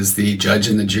one that is the judge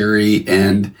and the jury,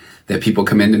 and that people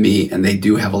come into me and they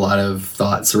do have a lot of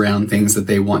thoughts around things that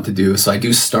they want to do. So I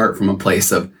do start from a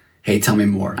place of, hey, tell me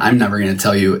more. I'm never going to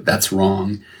tell you that's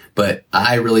wrong, but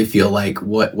I really feel like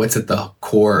what's at the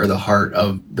core or the heart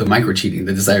of the micro cheating,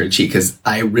 the desire to cheat, because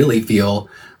I really feel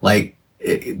like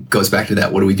it goes back to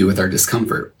that. What do we do with our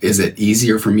discomfort? Is it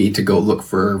easier for me to go look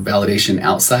for validation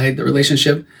outside the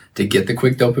relationship to get the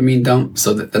quick dopamine dump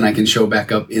so that then I can show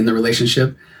back up in the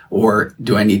relationship? Or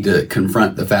do I need to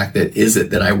confront the fact that is it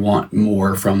that I want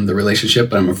more from the relationship,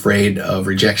 but I'm afraid of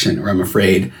rejection, or I'm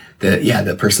afraid that,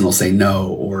 the person will say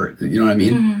no, or you know what I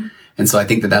mean? Mm-hmm. And so I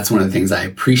think that that's one of the things I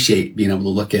appreciate being able to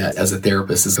look at as a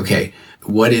therapist is, okay,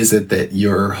 what is it that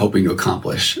you're hoping to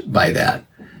accomplish by that?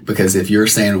 Because if you're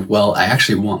saying, well, I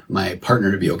actually want my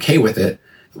partner to be okay with it,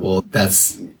 well,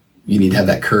 you need to have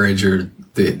that courage or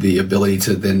the ability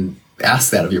to then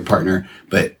ask that of your partner,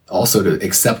 but also to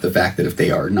accept the fact that if they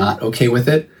are not okay with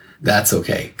it, that's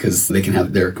okay, because they can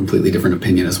have their completely different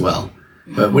opinion as well.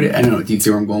 But I don't know, do you see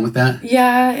where I'm going with that?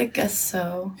 Yeah, I guess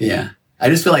so. Yeah. I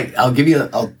just feel like I'll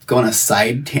go on a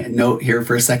side note here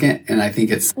for a second, and I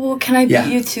think it's... Well, can I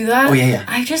beat you to that? Oh, yeah.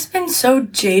 I've just been so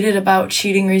jaded about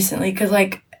cheating recently, because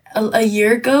like a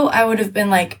year ago, I would have been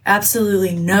like,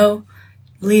 absolutely no,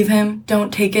 leave him,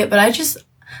 don't take it. But I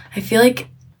feel like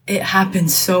it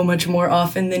happens so much more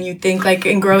often than you think, like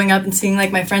in growing up and seeing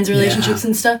like my friends' relationships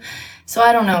and stuff. So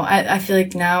I don't know. I feel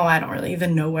like now I don't really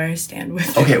even know where I stand with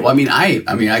it. Okay, well,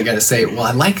 I gotta say, well,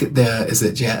 I like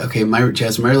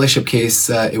my relationship case,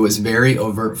 it was very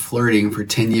overt flirting for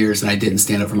 10 years and I didn't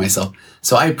stand up for myself.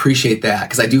 So I appreciate that,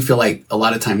 because I do feel like a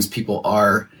lot of times people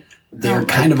they're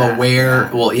kind of aware.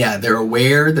 Yeah. Well, yeah, they're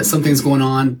aware that something's going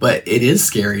on, but it is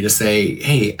scary to say,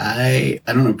 hey, I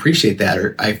don't appreciate that,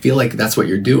 or I feel like that's what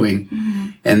you're doing. Mm-hmm.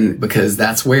 And because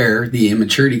that's where the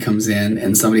immaturity comes in,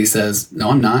 and somebody says,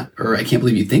 no, I'm not, or I can't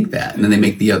believe you think that. And then they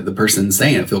make the person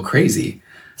saying it feel crazy.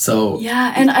 So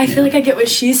yeah, and I feel like I get what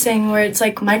she's saying, where it's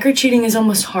like micro-cheating is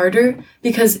almost harder,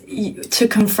 because to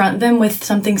confront them with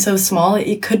something so small,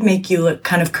 it could make you look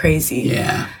kind of crazy.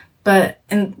 Yeah. But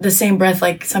in the same breath,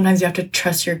 like sometimes you have to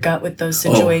trust your gut with those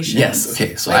situations. Oh, yes.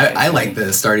 Okay. So I like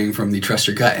the starting from the trust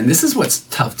your gut. And this is what's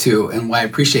tough too. And why I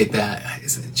appreciate that.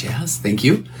 Is it Jazz? Thank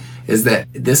you. Is that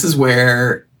this is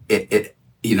where it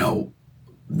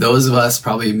those of us,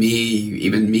 probably me,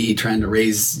 even me trying to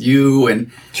raise you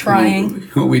and trying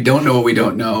who we don't know what we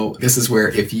don't know. This is where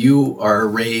if you are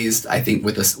raised, I think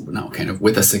with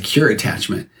a secure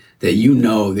attachment that you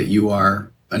know that you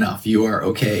are enough, you are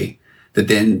okay, that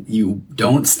then you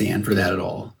don't stand for that at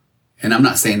all. And I'm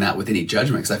not saying that with any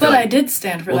judgment, because I feel I did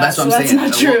stand for that. That's what I'm saying.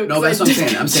 That's not true. No, that's what I'm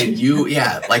saying. I'm saying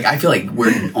I feel like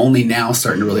we're only now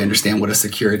starting to really understand what a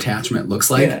secure attachment looks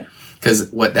like.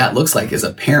 Because what that looks like is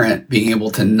a parent being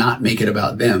able to not make it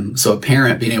about them. So a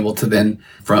parent being able to then,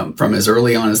 from as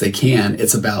early on as they can,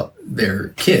 it's about their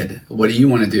kid. What do you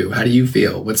want to do? How do you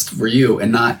feel? What's for you?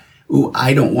 And not, ooh,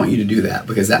 I don't want you to do that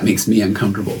because that makes me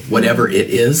uncomfortable. Whatever it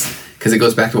is. Because it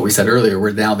goes back to what we said earlier,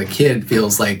 where now the kid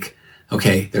feels like,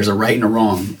 okay, there's a right and a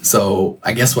wrong. So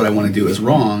I guess what I want to do is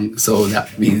wrong. So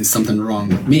that means something wrong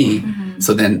with me. Mm-hmm.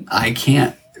 So then I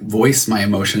can't voice my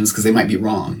emotions because they might be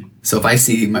wrong. So if I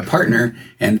see my partner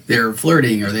and they're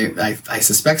flirting, or I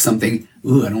suspect something,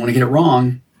 ooh, I don't want to get it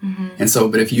wrong. Mm-hmm. And so,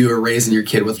 but if you are raising your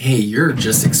kid with, hey, you're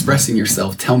just expressing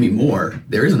yourself, tell me more.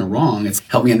 There isn't a wrong. It's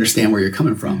help me understand where you're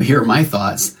coming from. Here are my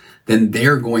thoughts. Then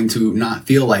they're going to not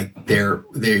feel like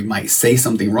they might say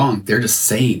something wrong. They're just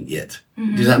saying it.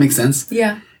 Mm-hmm. Does that make sense?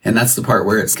 Yeah. And that's the part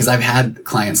where it's, because I've had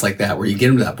clients like that where you get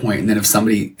them to that point, and then if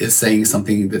somebody is saying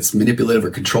something that's manipulative or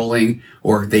controlling,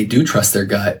 or they do trust their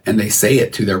gut and they say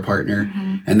it to their partner,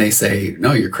 mm-hmm. and they say,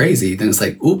 no, you're crazy, then it's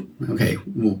like, oop, okay,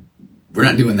 well, we're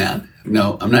not doing that.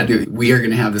 No, I'm not doing, we are going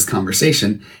to have this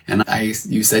conversation. And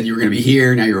you said you were going to be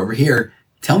here. Now you're over here.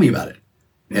 Tell me about it.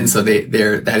 And so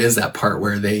that is that part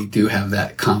where they do have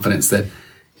that confidence that,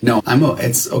 no,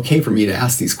 it's okay for me to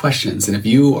ask these questions. And if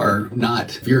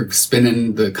you're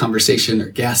spinning the conversation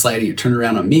or gaslighting or turning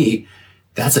around on me,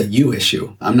 that's a you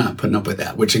issue. I'm not putting up with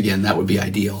that, which again, that would be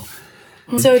ideal.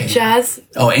 So okay. Jazz.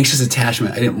 Oh, anxious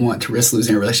attachment. I didn't want to risk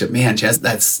losing a relationship. Man,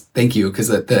 Jazz, thank you. Because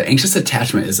the anxious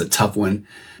attachment is a tough one.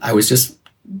 I was just,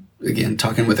 again,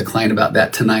 talking with a client about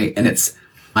that tonight, and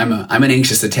I'm an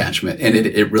anxious attachment, and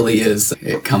it really is.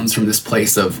 It comes from this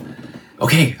place of,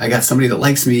 okay, I got somebody that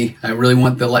likes me. I really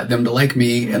want them to like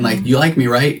me. And like, you like me,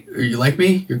 right? Or you like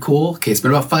me? You're cool. Okay, it's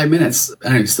been about 5 minutes. I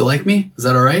don't know, you still like me? Is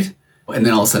that all right? And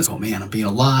then all of a sudden, oh man, I'm being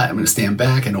a lot. I'm going to stand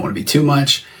back. I don't want to be too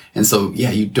much. And so,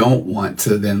 yeah, you don't want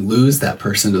to then lose that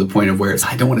person to the point of where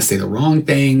I don't want to say the wrong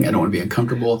thing. I don't want to be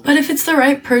uncomfortable. But if it's the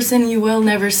right person, you will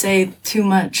never say too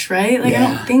much, right? Like, yeah.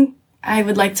 I don't think I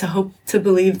would like to hope to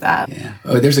believe that. Yeah.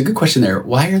 Oh, there's a good question there.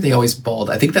 Why are they always bald?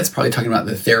 I think that's probably talking about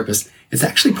the therapist. It's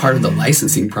actually part of the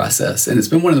licensing process. And it's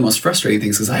been one of the most frustrating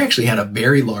things because I actually had a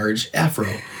very large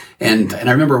afro. And I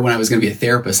remember when I was going to be a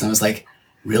therapist, and I was like,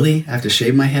 really? I have to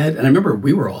shave my head? And I remember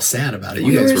we were all sad about it.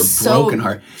 You guys were broken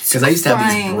heart. Because I used to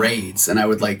have these braids and I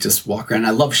would like just walk around.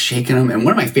 I love shaking them. And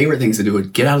one of my favorite things to do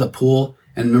would get out of the pool.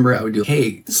 And remember, I would do,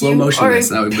 hey, slow motion this.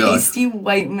 And I would be like, pasty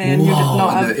white man. You did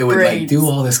not have it would like do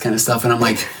all this kind of stuff. And I'm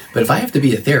like, but if I have to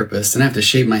be a therapist and I have to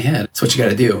shave my head, that's what you got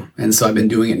to do. And so I've been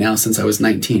doing it now since I was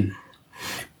 19.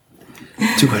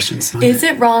 2 questions. Is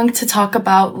it wrong to talk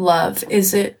about love?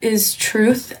 Is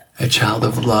truth a child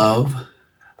of love?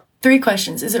 3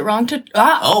 questions. Is it wrong to...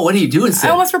 Oh, what are you doing, Sid?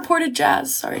 I almost reported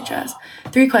Jazz. Sorry, Jazz.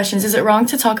 3 questions. Is it wrong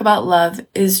to talk about love?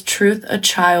 Is truth a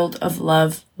child of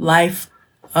love, life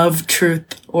of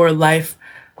truth, or life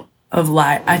of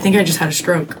lie? I think I just had a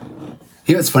stroke.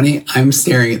 You know what's funny? I'm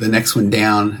staring at the next one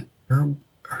down.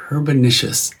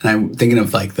 Herbanicious. And I'm thinking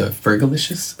of like the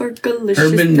Fergalicious.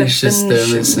 Herbanicious.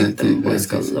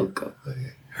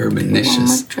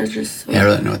 Herbanicious. Yeah, I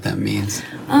really don't know what that means.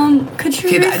 Could you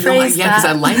rephrase that? Yeah, because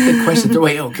I like the question.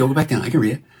 Wait, go back down. I can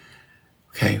read it.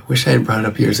 Okay, wish I had brought it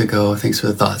up years ago. Thanks for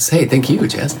the thoughts. Hey, thank you,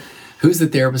 Jess. Who's the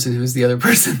therapist and who's the other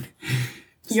person?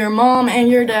 Your mom and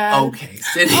your dad. Okay,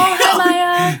 Sydney. Oh, hi,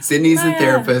 Maya. Sydney's the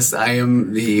therapist. I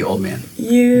am the old man.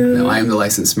 No, I am the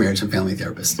licensed marriage and family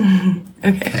therapist.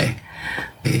 Okay.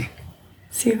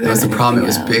 See, that was the problem. It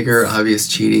was bigger, obvious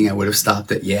cheating. I would have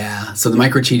stopped it. Yeah. So the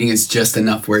micro cheating is just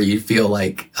enough where you feel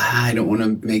like, I don't want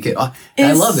to make it. Oh,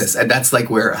 I love this. And that's like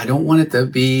where I don't want it to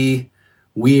be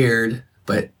weird,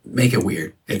 but make it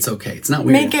weird. It's okay. It's not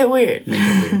weird. Make it weird.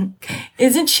 Okay.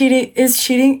 Isn't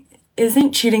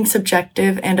cheating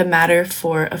subjective and a matter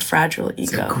for a fragile ego?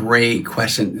 It's a great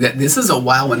question. This is a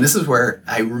wild one. This is where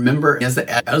I remember as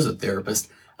a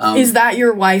therapist. Is that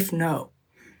your wife? No.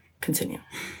 Continue.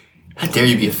 How dare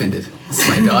you be offended? This is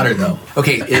my daughter, though.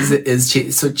 Okay,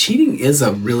 so cheating is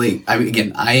a really,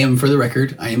 again, I am, for the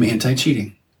record, I am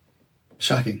anti-cheating.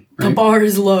 Shocking, right? The bar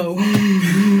is low.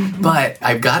 But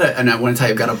I want to tell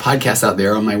you, I've got a podcast out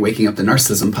there on my Waking Up to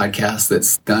Narcissism podcast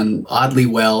that's done oddly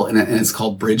well, and it's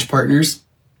called Bridge Partners.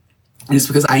 And it's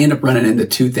because I end up running into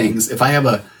 2 things. If I have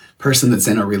a person that's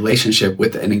in a relationship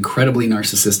with an incredibly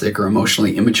narcissistic or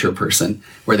emotionally immature person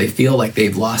where they feel like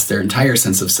they've lost their entire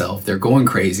sense of self, they're going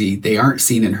crazy, they aren't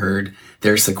seen and heard,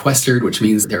 they're sequestered, which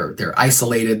means they're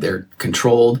isolated, they're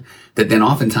controlled, that then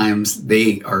oftentimes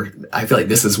I feel like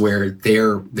this is where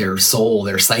their soul,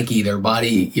 their psyche, their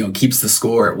body, keeps the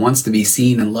score. It wants to be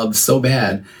seen and loved so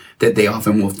bad that they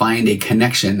often will find a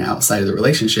connection outside of the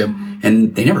relationship,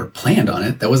 and they never planned on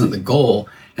it. That wasn't the goal.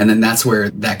 And then that's where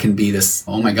that can be this,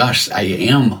 oh my gosh, I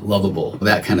am lovable,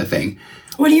 that kind of thing.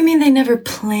 What do you mean they never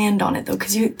planned on it, though?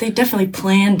 Because they definitely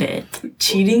planned it.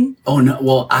 Cheating? Oh, no.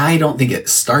 Well, I don't think it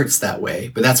starts that way.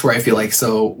 But that's where I feel like,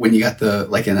 so when you got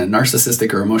like in a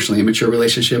narcissistic or emotionally immature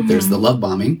relationship, there's the love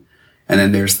bombing. And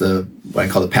then there's what I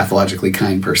call the pathologically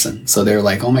kind person. So they're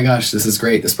like, oh my gosh, this is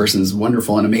great. This person is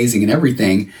wonderful and amazing and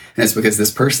everything. And it's because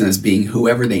this person is being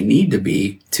whoever they need to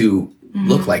be to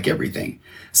look like everything.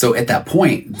 So at that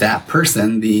point, that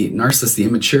person, the narcissist, the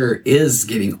immature, is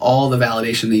getting all the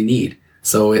validation they need.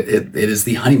 So it is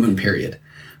the honeymoon period.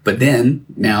 But then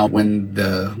now when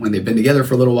they've been together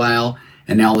for a little while,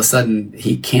 and now all of a sudden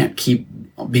he can't keep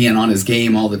being on his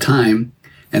game all the time.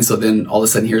 And so then all of a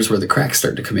sudden here's where the cracks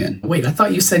start to come in. Wait, I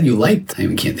thought you said you liked, I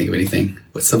even can't think of anything,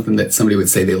 but something that somebody would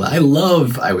say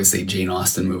I would say Jane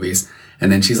Austen movies.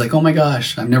 And then she's like, oh my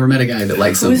gosh, I've never met a guy that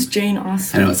likes them. Who's Jane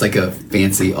Austen? I know, it's like a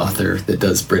fancy author that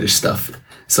does British stuff.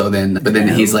 So then, but then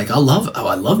he's like, I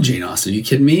love Jane Austen. Are you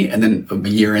kidding me? And then a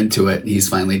year into it, he's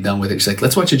finally done with it. She's like,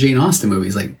 let's watch a Jane Austen movie.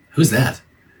 He's like, who's that?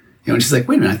 And she's like,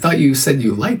 wait a minute, I thought you said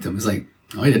you liked him. He's like,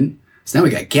 no, I didn't. So now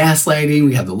we got gaslighting,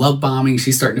 we have the love bombing,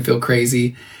 she's starting to feel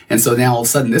crazy. And so now all of a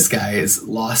sudden this guy is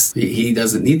lost. He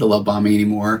doesn't need the love bombing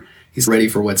anymore. He's ready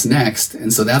for what's next.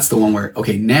 And so that's the one where,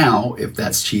 okay, now if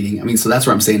that's cheating, so that's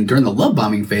where I'm saying during the love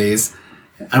bombing phase,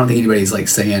 I don't think anybody's like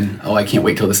saying, oh, I can't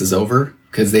wait till this is over,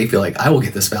 because they feel like I will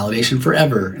get this validation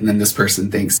forever. And then this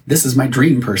person thinks this is my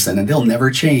dream person and they'll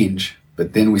never change.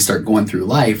 But then we start going through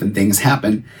life and things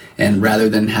happen. And rather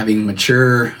than having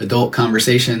mature adult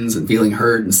conversations and feeling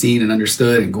heard and seen and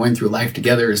understood and going through life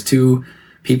together as 2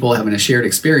 people having a shared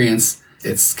experience,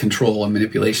 it's control and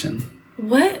manipulation.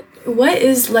 What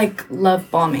is like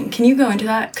love bombing? Can you go into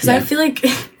that? Because I feel like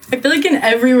in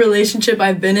every relationship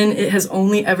I've been in, it has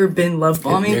only ever been love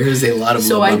bombing. There is a lot of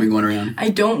love bombing going around. I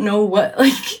don't know what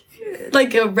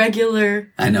like a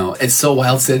regular. I know, it's so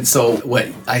wild, Sid. So what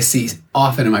I see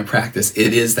often in my practice,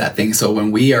 it is that thing. So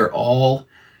when we are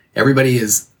everybody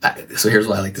is. So here's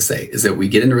what I like to say is that we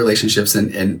get into relationships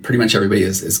and pretty much everybody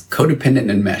is codependent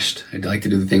and enmeshed. I like to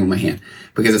do the thing with my hand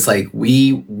because it's like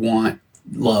we want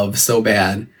love so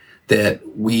bad that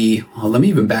let me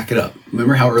even back it up.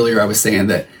 Remember how earlier I was saying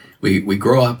that we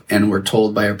grow up and we're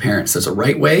told by our parents there's a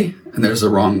right way and there's a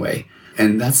wrong way.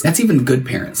 And that's even good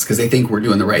parents, because they think we're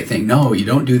doing the right thing. No, you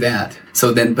don't do that.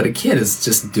 So then, but a kid is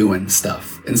just doing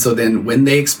stuff. And so then when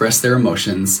they express their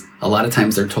emotions, a lot of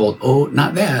times they're told, oh,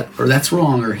 not that, or that's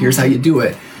wrong, or here's how you do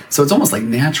it. So it's almost like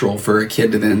natural for a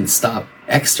kid to then stop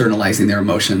externalizing their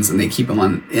emotions, and they keep them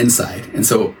on inside. And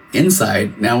so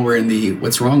inside, now we're in the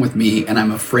what's wrong with me, and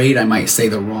I'm afraid I might say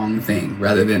the wrong thing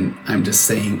rather than I'm just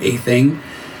saying a thing.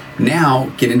 Now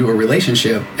get into a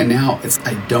relationship, and now it's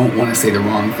I don't want to say the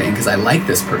wrong thing because I like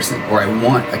this person or I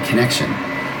want a connection.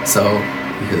 So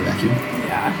you hear the vacuum?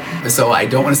 Yeah. So I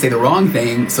don't want to say the wrong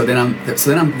thing. So then I'm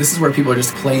this is where people are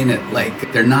just playing it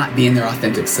like they're not being their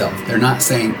authentic self. They're not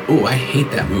saying, oh, I hate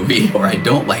that movie, or I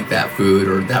don't like that food,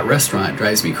 or that restaurant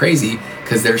drives me crazy,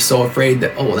 because they're so afraid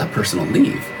that, oh, well, that person will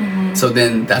leave. Mm-hmm. So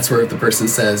then that's where if the person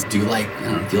says, do you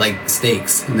like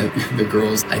steaks? And the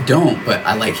girl's, I don't, but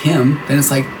I like him. Then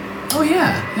it's like, oh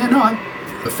yeah, no, I'm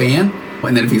a fan.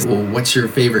 And then if he's, well, what's your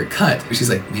favorite cut? She's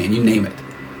like, man, you name it.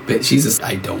 But she's just,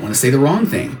 I don't want to say the wrong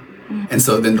thing. Mm-hmm. And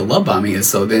so then the love bombing is,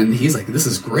 so then he's like, this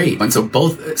is great. And so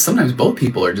sometimes both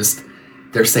people are just,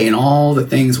 they're saying all the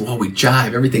things, well, we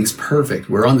jive, everything's perfect.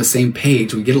 We're on the same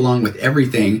page. We get along with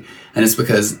everything. And it's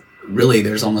because really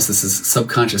there's almost this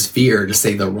subconscious fear to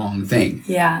say the wrong thing.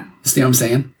 Yeah. You see what I'm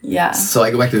saying? Yeah. So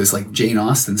I go back to this like Jane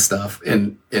Austen stuff,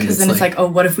 and because then it's like, oh,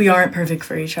 what if we aren't perfect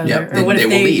for each other? Yep, or what if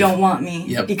they don't want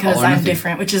me because I'm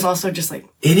different, which is also just like...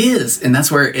 It is. And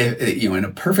that's where, in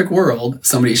a perfect world,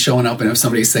 somebody's showing up, and if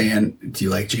somebody's saying, do you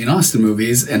like Jane Austen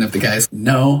movies? And if the guy's,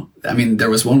 no. I mean,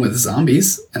 there was one with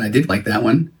zombies, and I did like that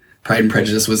one. Pride and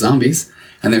Prejudice with zombies.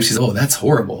 And then she's, oh, that's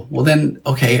horrible. Well, then,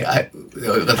 okay,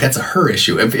 that's a her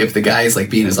issue. If the guy is like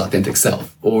being his authentic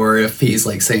self, or if he's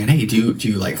like saying, hey, do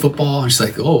you like football? And she's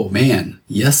like, oh man,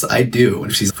 yes, I do. And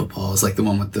if she's football is like the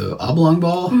one with the oblong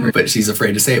ball, but she's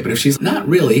afraid to say it. But if she's not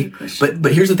really,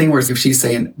 but here's the thing, where if she's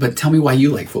saying, but tell me why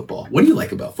you like football. What do you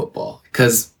like about football?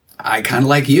 Because I kind of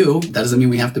like you. That doesn't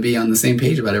mean we have to be on the same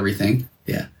page about everything.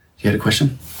 Yeah. You had a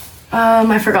question?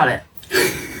 I forgot it.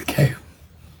 Okay.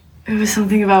 It was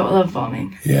something about love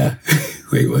bombing. Yeah.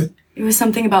 Wait, what? It was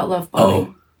something about love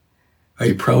bombing. Oh. Are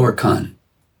you pro or con?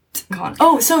 Con.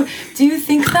 Oh, so do you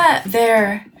think that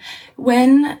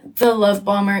when the love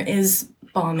bomber is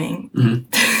bombing,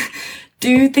 do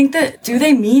you think that, do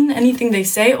they mean anything they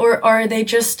say, or are they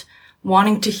just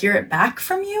wanting to hear it back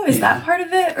from you? Is that part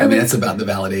of it? Or I mean, it's about the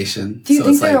validation. Do you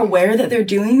think they're aware that they're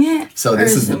doing it? So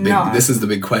this is the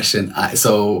big question.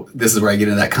 So this is where I get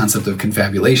into that concept of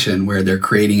confabulation, where they're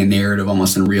creating a narrative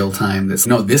almost in real time that's,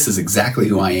 no, this is exactly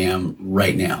who I am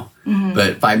right now. Mm-hmm.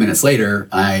 But 5 minutes later,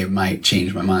 I might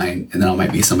change my mind, and then I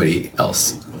might be somebody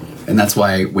else. And that's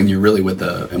why when you're really with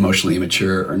a emotionally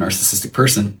immature or narcissistic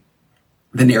person,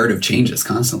 the narrative changes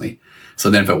constantly. So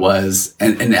then if it was,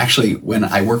 and actually when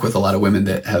I work with a lot of women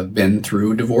that have been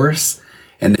through divorce,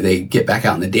 and they get back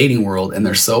out in the dating world, and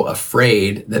they're so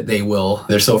afraid that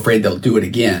they're so afraid they'll do it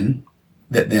again,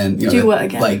 that then,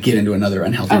 like get into another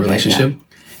unhealthy relationship.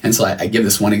 Yeah. And so I give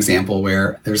this one example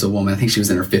where there's a woman, I think she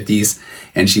was in her 50s,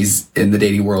 and she's in the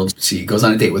dating world. She goes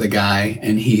on a date with a guy,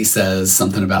 and he says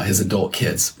something about his adult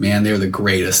kids. Man, they're the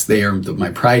greatest. They are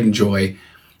my pride and joy.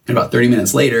 And about 30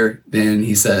 minutes later, then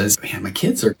he says, man, my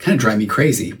kids are kind of driving me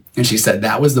crazy. And she said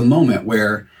that was the moment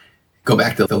where, go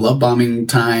back to the love bombing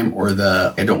time, or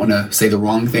the I don't want to say the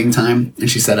wrong thing time.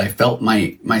 And she said, I felt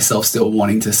myself still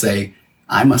wanting to say,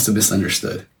 I must have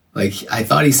misunderstood. Like, I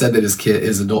thought he said that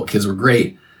his adult kids were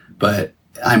great, but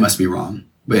I must be wrong.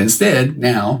 But instead,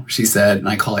 now, she said, and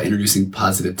I call it introducing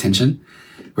positive tension,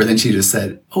 where then she just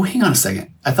said, oh, hang on a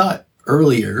second. I thought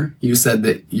earlier you said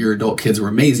that your adult kids were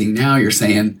amazing. Now you're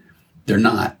saying they're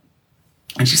not.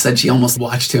 And she said she almost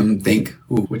watched him think,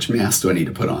 ooh, which mask do I need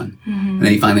to put on? Mm-hmm. And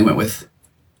then he finally went with,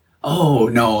 oh,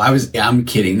 no, I'm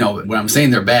kidding. No, when I'm saying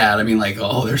they're bad, I mean like,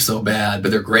 oh, they're so bad,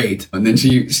 but they're great. And then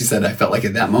she said, I felt like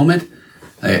at that moment,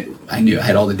 I knew I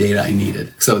had all the data I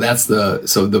needed. So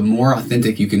so the more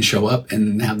authentic you can show up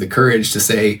and have the courage to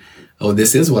say, oh,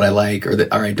 this is what I like, or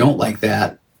I don't like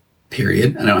that,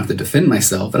 period. And I don't have to defend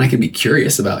myself, and I can be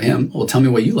curious about him. Well, tell me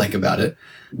what you like about it.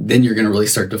 Then you're going to really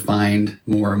start to find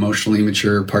more emotionally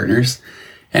mature partners.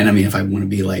 And I mean, if I want to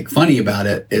be like funny about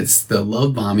it, it's the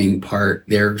love bombing part.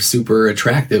 They're super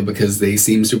attractive because they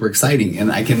seem super exciting.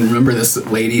 And I can remember this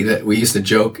lady that we used to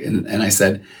joke, and I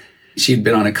said, she'd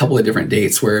been on a couple of different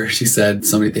dates where she said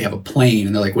they have a plane,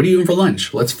 and they're like, what are you doing for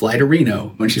lunch? Let's fly to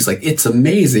Reno. And she's like, it's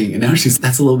amazing. And now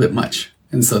that's a little bit much.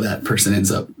 And so that person ends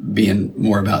up being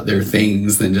more about their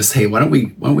things than just, hey, why don't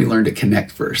we learn to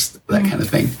connect first? That kind of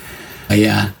thing.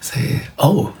 Yeah. Say,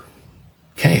 oh,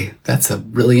 Okay, that's a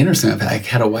really interesting. I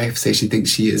had a wife say she thinks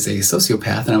she is a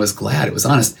sociopath, and I was glad it was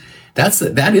honest. That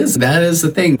is the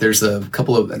thing. There's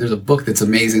a book that's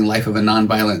amazing, Life of a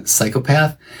Nonviolent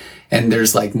Psychopath, and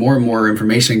there's like more and more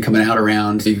information coming out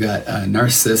around. You've got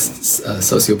narcissist,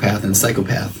 sociopath, and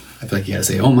psychopath. I feel like you gotta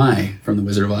say, "Oh my," from The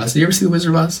Wizard of Oz. Did you ever see The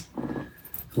Wizard of Oz?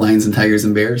 Lions and tigers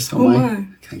and bears. Oh my.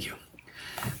 Thank you.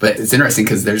 But it's interesting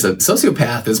because there's a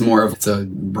sociopath is more of, it's a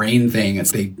brain thing.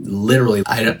 It's they literally,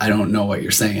 I don't know what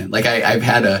you're saying. Like I've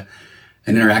had an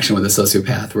interaction with a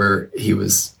sociopath where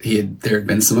there had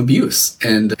been some abuse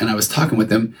and I was talking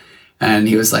with him and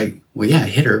he was like, well, yeah, I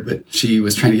hit her, but she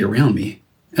was trying to get around me.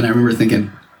 And I remember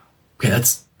thinking, okay,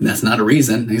 that's not a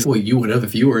reason. And he said, well, you would have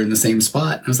if you were in the same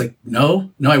spot. And I was like, no,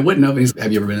 I wouldn't have. And he's,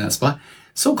 have you ever been in that spot?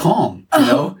 So calm, you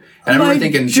know? And I remember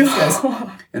thinking, these guys,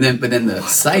 but then the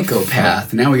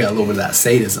psychopath, now we got a little bit of that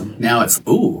sadism. Now it's,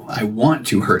 ooh, I want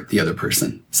to hurt the other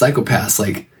person. Psychopath's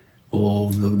like, well,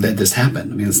 that just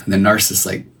happened. I mean, and the narcissist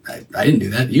like, I didn't do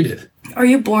that, you did. Are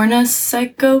you born a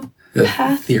psychopath? The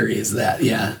theory is that,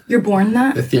 yeah. You're born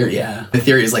that? The theory, yeah. The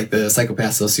theory is like the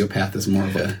psychopath, sociopath is more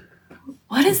of a...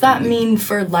 What does that mean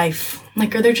for life?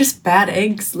 Like, are there just bad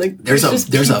eggs? Like, there's a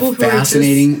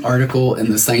fascinating article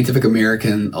in the Scientific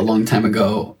American a long time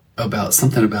ago about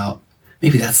something about,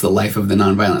 maybe that's the life of the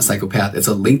nonviolent psychopath. It's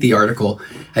a lengthy article.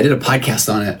 I did a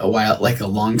podcast on it a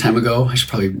long time ago. I should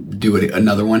probably do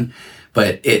another one.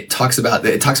 But it talks about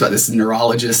this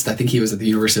neurologist. I think he was at the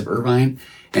University of Irvine,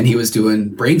 and he was doing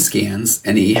brain scans,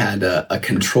 and he had a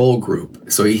control group.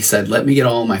 So he said, let me get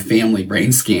all my family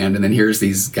brain scanned, and then here's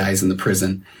these guys in the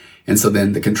prison. And so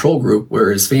then the control group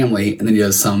were his family, and then he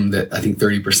has some that I think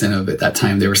 30% of at that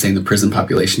time they were saying the prison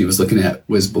population he was looking at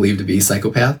was believed to be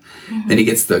psychopath. Mm-hmm. Then he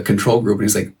gets the control group, and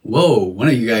he's like, whoa, one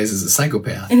of you guys is a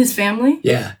psychopath. In his family?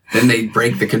 Yeah. Then they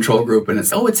break the control group, and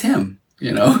it's, oh, it's him.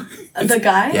 You know, the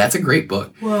guy. Yeah, it's a great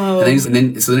book. Whoa! And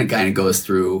then it kind of goes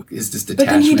through his just detachment.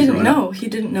 But then he didn't know. He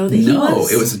didn't know that he was. No,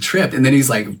 it was a trip. And then he's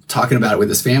like talking about it with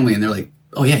his family, and they're like,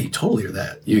 "Oh yeah, you totally are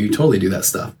that. You totally do that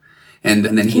stuff." And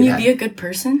then can you be a good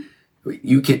person?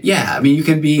 You can. Yeah, I mean, you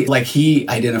can be like he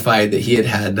identified that he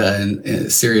had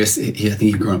serious. I think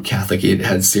he'd grown up Catholic. He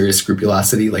had serious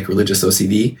scrupulosity, like religious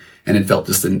OCD, and had felt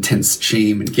just intense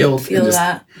shame and guilt.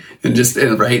 And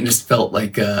just felt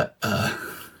like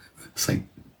it's like,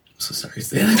 so sorry to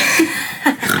say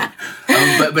that.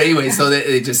 But anyway, so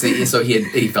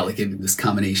he felt like this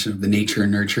combination of the nature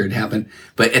and nurture had happened.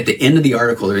 But at the end of the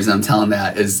article, the reason I'm telling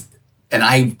that is, and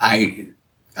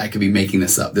I could be making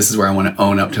this up. This is where I want to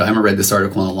own up to. I haven't read this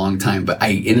article in a long time, but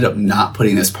I ended up not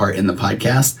putting this part in the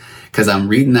podcast because I'm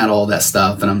reading all that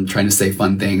stuff and I'm trying to say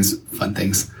fun things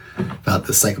about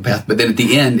the psychopath. But then at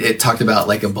the end, it talked about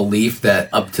like a belief that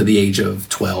up to the age of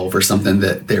 12 or something,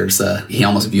 that he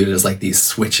almost viewed it as like these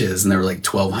switches, and there were like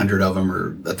 1,200 of them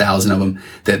or 1,000 of them,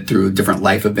 that through different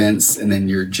life events and then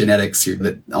your genetics,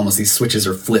 that almost these switches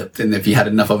are flipped. And if you had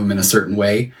enough of them in a certain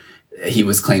way, he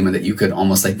was claiming that you could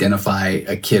almost identify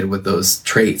a kid with those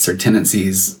traits or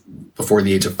tendencies before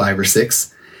the age of 5 or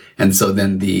 6. And so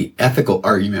then the ethical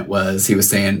argument was, he was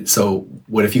saying, so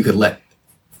what if you could let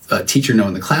a teacher know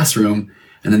in the classroom,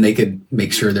 and then they could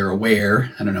make sure they're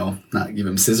aware. I don't know, not give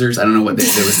them scissors. I don't know what they were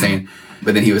saying.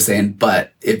 But then he was saying,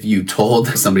 but if you told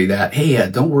somebody that, hey,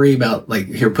 don't worry about, like,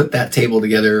 here, put that table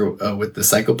together with the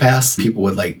psychopaths, people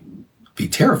would like be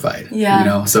terrified. Yeah. You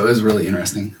know, so it was really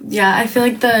interesting. Yeah. I feel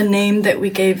like the name that we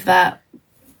gave that,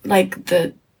 like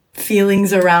the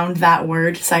feelings around that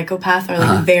word psychopath are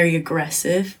like very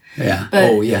aggressive. Yeah. But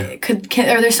oh, yeah.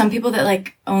 Are there some people that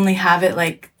like only have it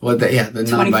like the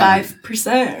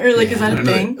 25% or like is that a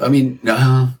thing? I mean,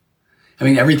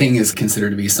 everything is considered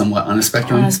to be somewhat on a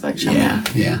spectrum. On a spectrum,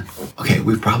 yeah. Okay,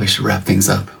 we probably should wrap things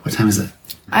up. What time is it?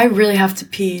 I really have to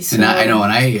pee. So. And I know,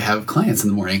 and I have clients in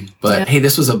the morning. But hey,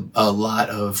 this was a lot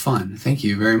of fun. Thank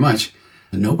you very much.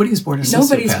 Nobody's born a sociopath.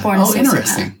 Nobody's born a sociopath. Oh,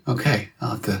 interesting. Okay,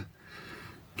 I'll have to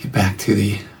get back to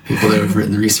the people that have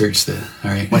written the research. All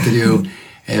right, what to do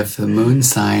if the moon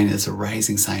sign is a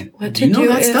rising sign. What to do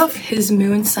if his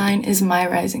moon sign is my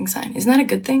rising sign? Isn't that a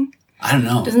good thing? I don't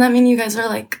know. Doesn't that mean you guys are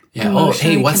like Oh,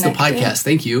 hey, what's connected? The podcast?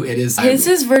 Thank you. It is. This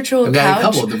is Virtual I've Couch. Got a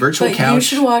couple. The Virtual Couch. You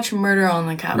should watch Murder on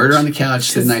the Couch. Murder on the Couch.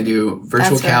 Sid and I do.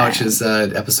 Virtual Couch is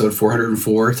episode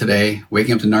 404 today.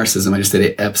 Waking Up to Narcissism. I just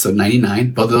did episode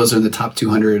 99. Both of those are in the top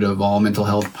 200 of all mental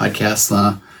health podcasts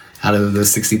out of the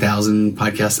 60,000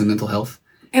 podcasts in mental health.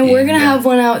 And we're going to have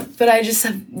one out, but I just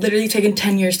have literally taken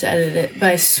 10 years to edit it,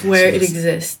 but I swear it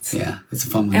exists. Yeah, it's a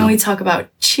fun one. And we talk about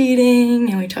cheating,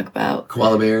 and we talk about...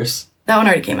 Koala bears. That one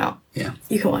already came out. Yeah.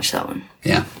 You can watch that one.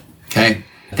 Yeah. Okay.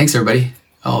 Thanks, everybody.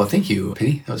 Oh, thank you,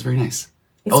 Penny. That was very nice.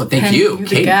 Thank you, Kate.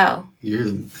 the gal. You're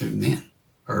the man.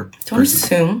 or don't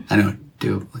assume. I know,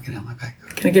 do looking at my back.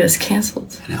 Gonna get us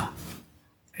canceled. I know.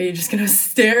 Are you just gonna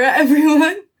stare at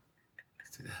everyone?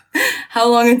 Let's do that. How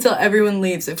long until everyone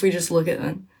leaves if we just look at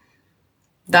them?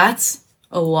 That's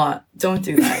a lot. Don't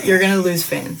do that. You're gonna lose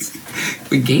fans.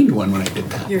 We gained one when I did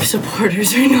that. Your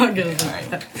supporters are not gonna do All right.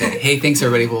 that. Hey, thanks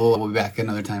everybody. We'll be back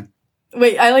another time.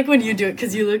 Wait, I like when you do it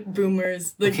because you look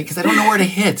boomers. Like, Okay, because I don't know where to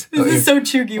hit. this is so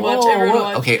chuggy. Watch everyone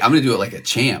watch. Okay, I'm going to do it like a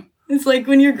champ. It's like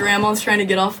when your grandma's trying to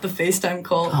get off the FaceTime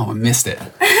call. Oh, I missed it.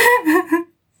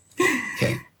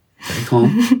 Okay, very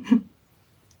calm.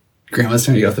 Grandma's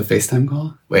trying to get off the FaceTime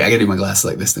call? Wait, I got to do my glasses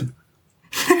like this then.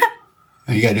 Oh,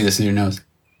 you got to do this in your nose.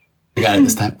 I got it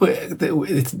this time. Wait,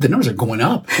 the numbers are going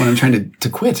up when I'm trying to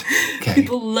quit. Okay.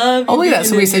 People love you. Oh, look at that.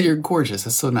 Somebody said you're gorgeous.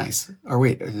 That's so nice. Or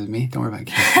wait, is it me? Don't worry about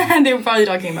it. They were probably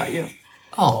talking about you.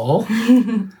 Oh.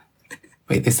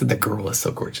 Wait, they said the girl is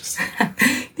so gorgeous.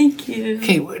 Thank you.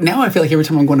 Okay, now I feel like every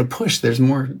time I'm going to push, there's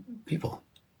more people.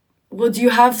 Well, do you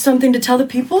have something to tell the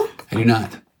people? I do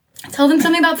not. Tell them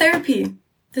something about therapy.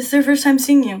 This is their first time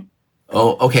seeing you.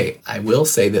 Oh, okay. I will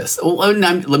say this. Oh,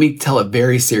 let me tell a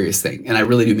very serious thing. And I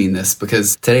really do mean this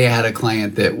because today I had a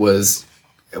client that was,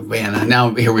 man,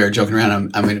 now here we are joking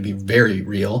around. I'm going to be very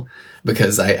real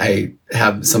because I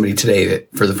have somebody today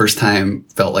that for the first time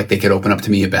felt like they could open up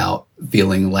to me about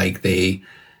feeling like they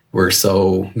were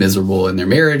so miserable in their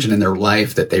marriage and in their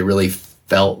life that they really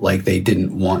felt like they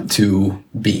didn't want to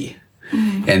be.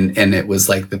 Mm-hmm. And it was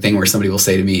like the thing where somebody will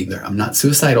say to me, I'm not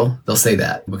suicidal. They'll say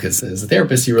that because as a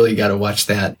therapist, you really got to watch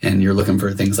that. And you're looking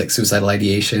for things like suicidal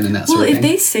ideation and that sort of thing. Well,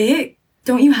 if they say it,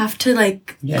 don't you have to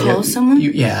call someone?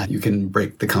 You can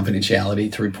break the confidentiality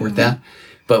to report that.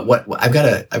 But what I've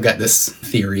got this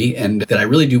theory, and that I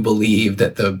really do believe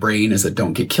that the brain is a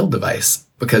don't get killed device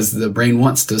because the brain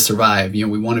wants to survive. We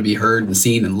want to be heard and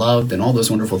seen and loved and all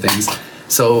those wonderful things.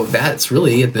 So that's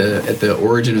really at the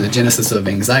origin or the genesis of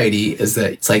anxiety is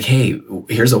that it's like, hey,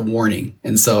 here's a warning.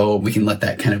 And so we can let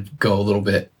that kind of go a little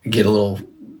bit, get a little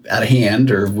out of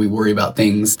hand, or we worry about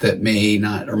things that may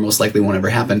not or most likely won't ever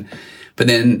happen. But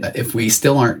then if we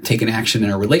still aren't taking action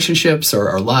in our relationships or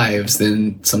our lives,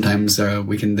 then sometimes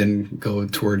we can then go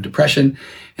toward depression.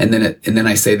 And then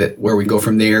I say that where we go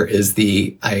from there is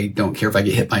I don't care if I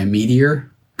get hit by a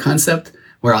meteor concept,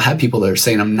 where I'll have people that are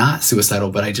saying I'm not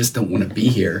suicidal, but I just don't want to be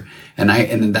here. And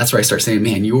then that's where I start saying,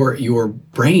 man, your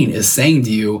brain is saying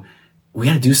to you, we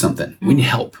got to do something. We need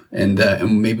help. And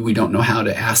maybe we don't know how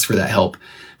to ask for that help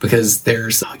because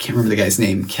I can't remember the guy's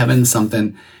name, Kevin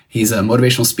something. He's a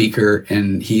motivational speaker,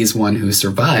 and he's one who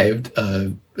survived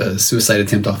a suicide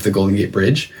attempt off the Golden Gate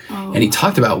Bridge. Oh. And he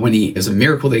talked about it was a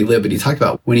miracle that he lived, but he talked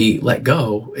about when he let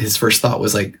go, his first thought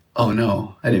was like, oh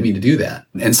no, I didn't mean to do that.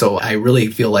 And so I really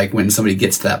feel like when somebody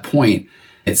gets to that point,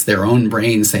 it's their own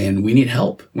brain saying, we need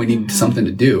help. We need something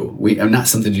to do. Not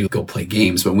something to do, go play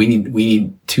games, but we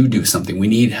need to do something. We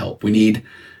need help. We need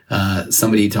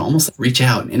somebody to almost reach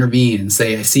out and intervene and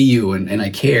say, I see you and I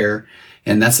care.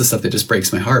 And that's the stuff that just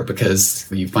breaks my heart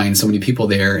because you find so many people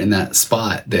there in that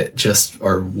spot that just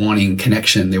are wanting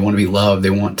connection. They want to be loved.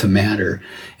 They want to matter.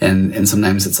 And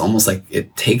sometimes it's almost like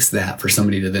it takes that for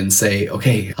somebody to then say,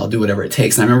 okay, I'll do whatever it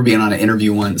takes. And I remember being on an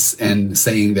interview once and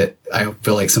saying that I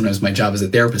feel like sometimes my job as a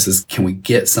therapist is, can we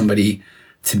get somebody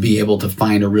to be able to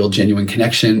find a real genuine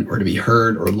connection or to be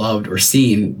heard or loved or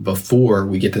seen before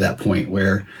we get to that point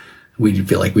where we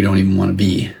feel like we don't even want to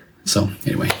be. So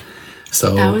anyway.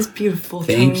 So that was beautiful.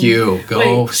 Thank you.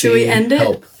 Should we end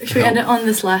it? Should we end it on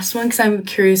this last one? Because I'm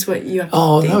curious what you have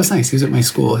to think. That was nice. He was at my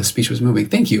school. His speech was moving.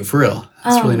 Thank you. For real.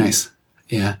 That's really nice.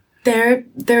 Yeah. There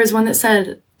was one that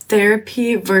said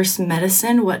therapy versus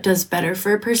medicine. What does better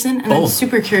for a person? And I'm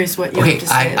super curious what you have to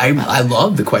say. I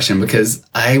love the question because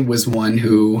I was one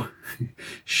who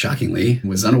shockingly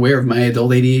was unaware of my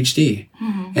adult ADHD.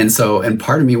 Mm-hmm. And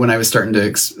part of me when I was starting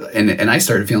to, and I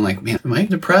started feeling like, man, am I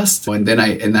depressed? And then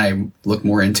I looked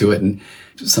more into it, and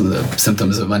some of the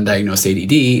symptoms of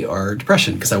undiagnosed ADD are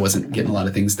depression because I wasn't getting a lot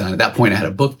of things done. At that point, I had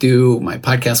a book due. My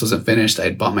podcast wasn't finished. I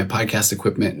had bought my podcast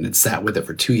equipment and had sat with it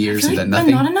for 2 years and done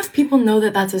nothing. But not enough people know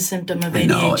that that's a symptom of ADHD.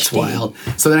 No, it's wild.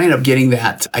 So then I ended up getting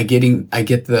that. I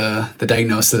get the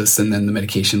diagnosis, and then the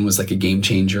medication was like a game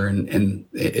changer, and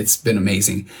it's been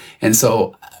amazing. And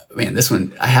so, man, this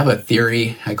one, I have a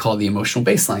theory I call the emotional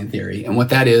baseline theory. And what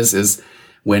that is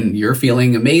when you're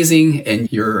feeling amazing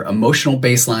and your emotional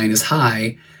baseline is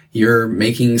high, you're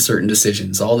making certain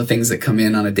decisions, all the things that come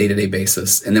in on a day-to-day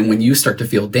basis. And then when you start to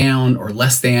feel down or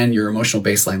less than, your emotional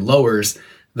baseline lowers,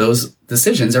 those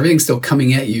decisions, everything's still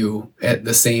coming at you at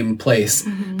the same place.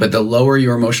 Mm-hmm. But the lower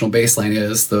your emotional baseline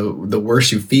is, the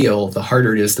worse you feel, the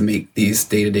harder it is to make these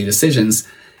day-to-day decisions.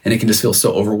 and it can just feel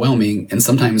so overwhelming. And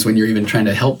sometimes when you're even trying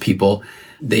to help people,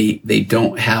 they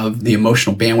don't have the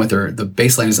emotional bandwidth, or the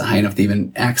baseline isn't high enough to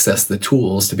even access the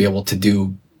tools to be able to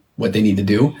do what they need to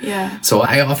do. Yeah. So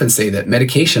I often say that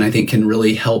medication, I think, can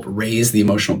really help raise the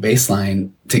emotional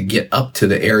baseline to get up to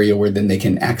the area where then they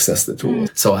can access the tools.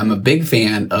 So I'm a big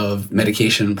fan of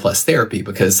medication plus therapy,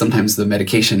 because sometimes the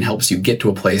medication helps you get to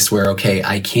a place where, okay,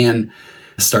 I can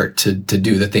start to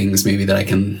do the things maybe that I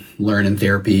can learn in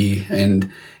therapy.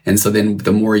 And so then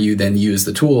the more you then use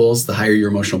the tools, the higher your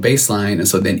emotional baseline. And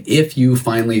so then if you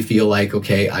finally feel like,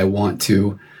 okay, I want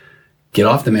to get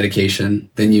off the medication,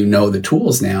 then you know the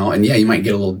tools now. And yeah, you might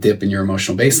get a little dip in your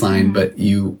emotional baseline, but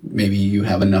maybe you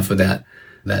have enough of that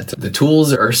the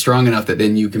tools are strong enough that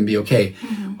then you can be okay.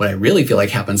 What I really feel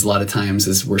like happens a lot of times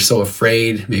is we're so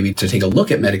afraid maybe to take a look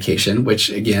at medication,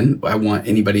 which again, I want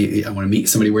to meet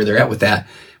somebody where they're at with that.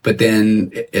 But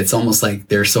then it's almost like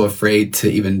they're so afraid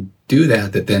to even do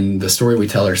that then the story we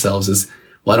tell ourselves is,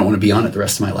 well, I don't want to be on it the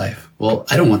rest of my life. Well,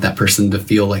 I don't want that person to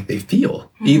feel like they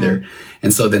feel either.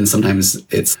 And so then sometimes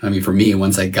for me,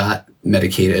 once I got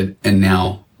medicated and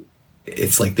now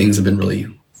it's like things have been really,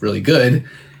 really good.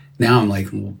 Now I'm like,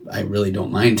 well, I really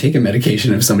don't mind taking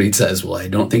medication. If somebody says, well, I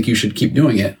don't think you should keep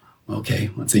doing it.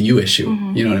 Okay, well, it's a you issue.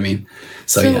 You know what I mean?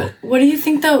 So yeah. What do you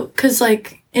think though? Because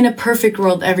like in a perfect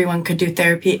world, everyone could do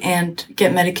therapy and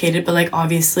get medicated, but like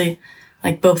obviously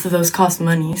like both of those cost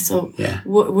money. So yeah.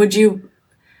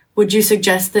 Would you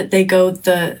suggest that they go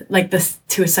to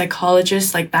a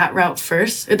psychologist, like that route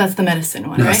first? Or that's the medicine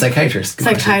one, no, right? Psychiatrist.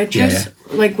 Psychiatrist?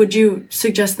 Yeah. Like, would you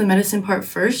suggest the medicine part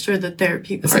first or the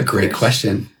therapy part? That's a great first?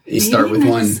 question. You start with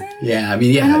medicine? one. Yeah, I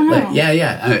mean, yeah. I don't know.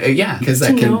 Yeah, because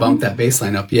that can bump that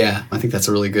baseline up. Yeah, I think that's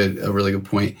a really good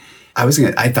point. I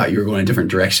thought you were going a different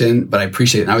direction, but I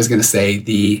appreciate it. And I was going to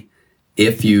say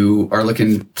if you are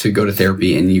looking to go to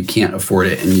therapy and you can't afford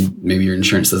it and maybe your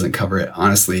insurance doesn't cover it,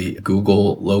 honestly,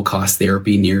 Google low-cost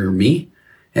therapy near me,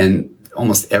 and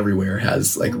almost everywhere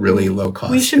has like really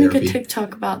low-cost We should therapy. make a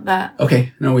TikTok about that.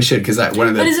 Okay, no, we should, because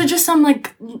But is it just some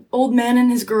like old man in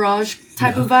his garage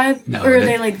type of vibe? No, or are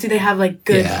they like, do they have like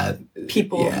good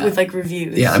people Yeah. with like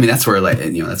reviews? Yeah, I mean that's where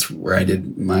that's where I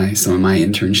did some of my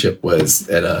internship was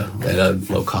at a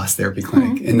low cost therapy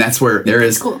clinic, and that's where there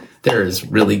is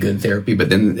really good therapy, but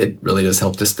then it really does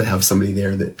help just to have somebody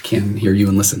there that can hear you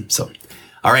and listen. So,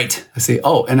 all right, I see.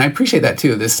 Oh, and I appreciate that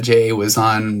too. This Jay was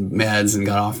on meds and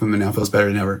got off them and now feels better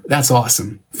than ever. That's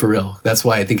awesome, for real. That's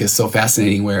why I think it's so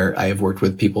fascinating. Where I have worked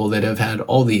with people that have had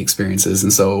all the experiences,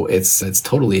 and so it's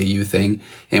totally a you thing.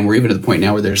 And we're even to the point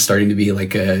now where there's starting to be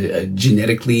like a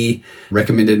genetically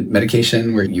recommended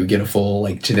medication where you get a full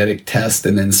like genetic test,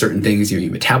 and then certain things you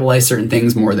metabolize certain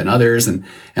things more than others. And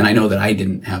I know that I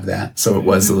didn't have that, so it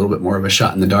was a little bit more of a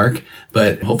shot in the dark.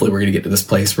 But hopefully we're going to get to this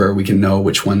place where we can know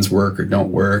which ones work or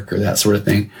don't work or that sort of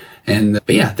thing. But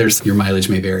yeah, your mileage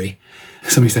may vary.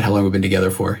 Somebody said how long we've been together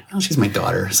for. Oh, she's my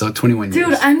daughter, so 21 years.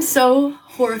 Dude, I'm so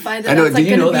horrified that I know. that's like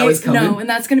Did you know that was coming? No, and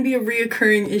that's going to be a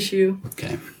reoccurring issue.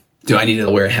 Okay. Do I need to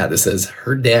wear a hat that says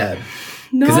her dad?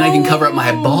 No. Because then I can cover up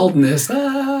my baldness.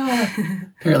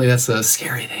 Apparently that's a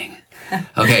scary thing.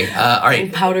 Okay. All right.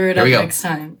 We'll powder it up next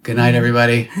time. Good night,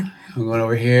 everybody. I'm going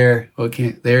over here.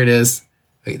 Okay. There it is.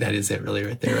 Wait, that is it really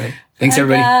right there, right? Thanks, Bye,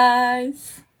 everybody. Guys.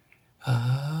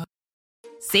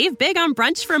 Save big on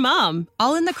brunch for mom,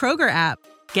 all in the Kroger app.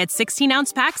 Get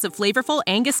 16-ounce packs of flavorful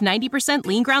Angus 90%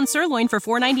 lean ground sirloin for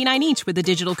 $4.99 each with a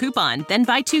digital coupon. Then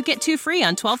buy 2, get 2 free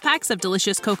on 12 packs of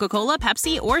delicious Coca-Cola,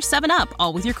 Pepsi, or 7-Up,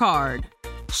 all with your card.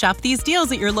 Shop these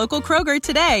deals at your local Kroger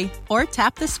today, or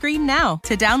tap the screen now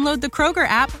to download the Kroger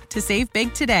app to save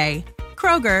big today.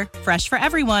 Kroger, fresh for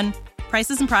everyone.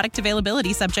 Prices and product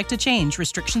availability subject to change.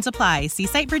 Restrictions apply. See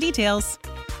site for details.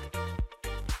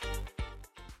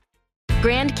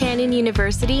 Grand Canyon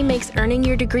University makes earning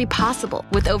your degree possible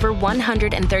with over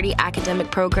 130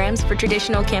 academic programs for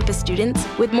traditional campus students,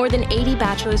 with more than 80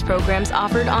 bachelor's programs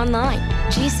offered online.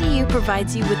 GCU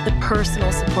provides you with the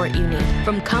personal support you need,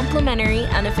 from complimentary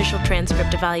unofficial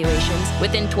transcript evaluations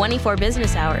within 24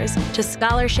 business hours to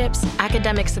scholarships,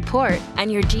 academic support,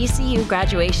 and your GCU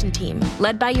graduation team,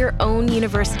 led by your own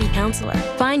university counselor.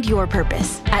 Find your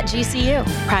purpose at GCU.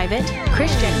 Private,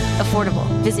 Christian, affordable.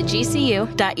 Visit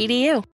gcu.edu.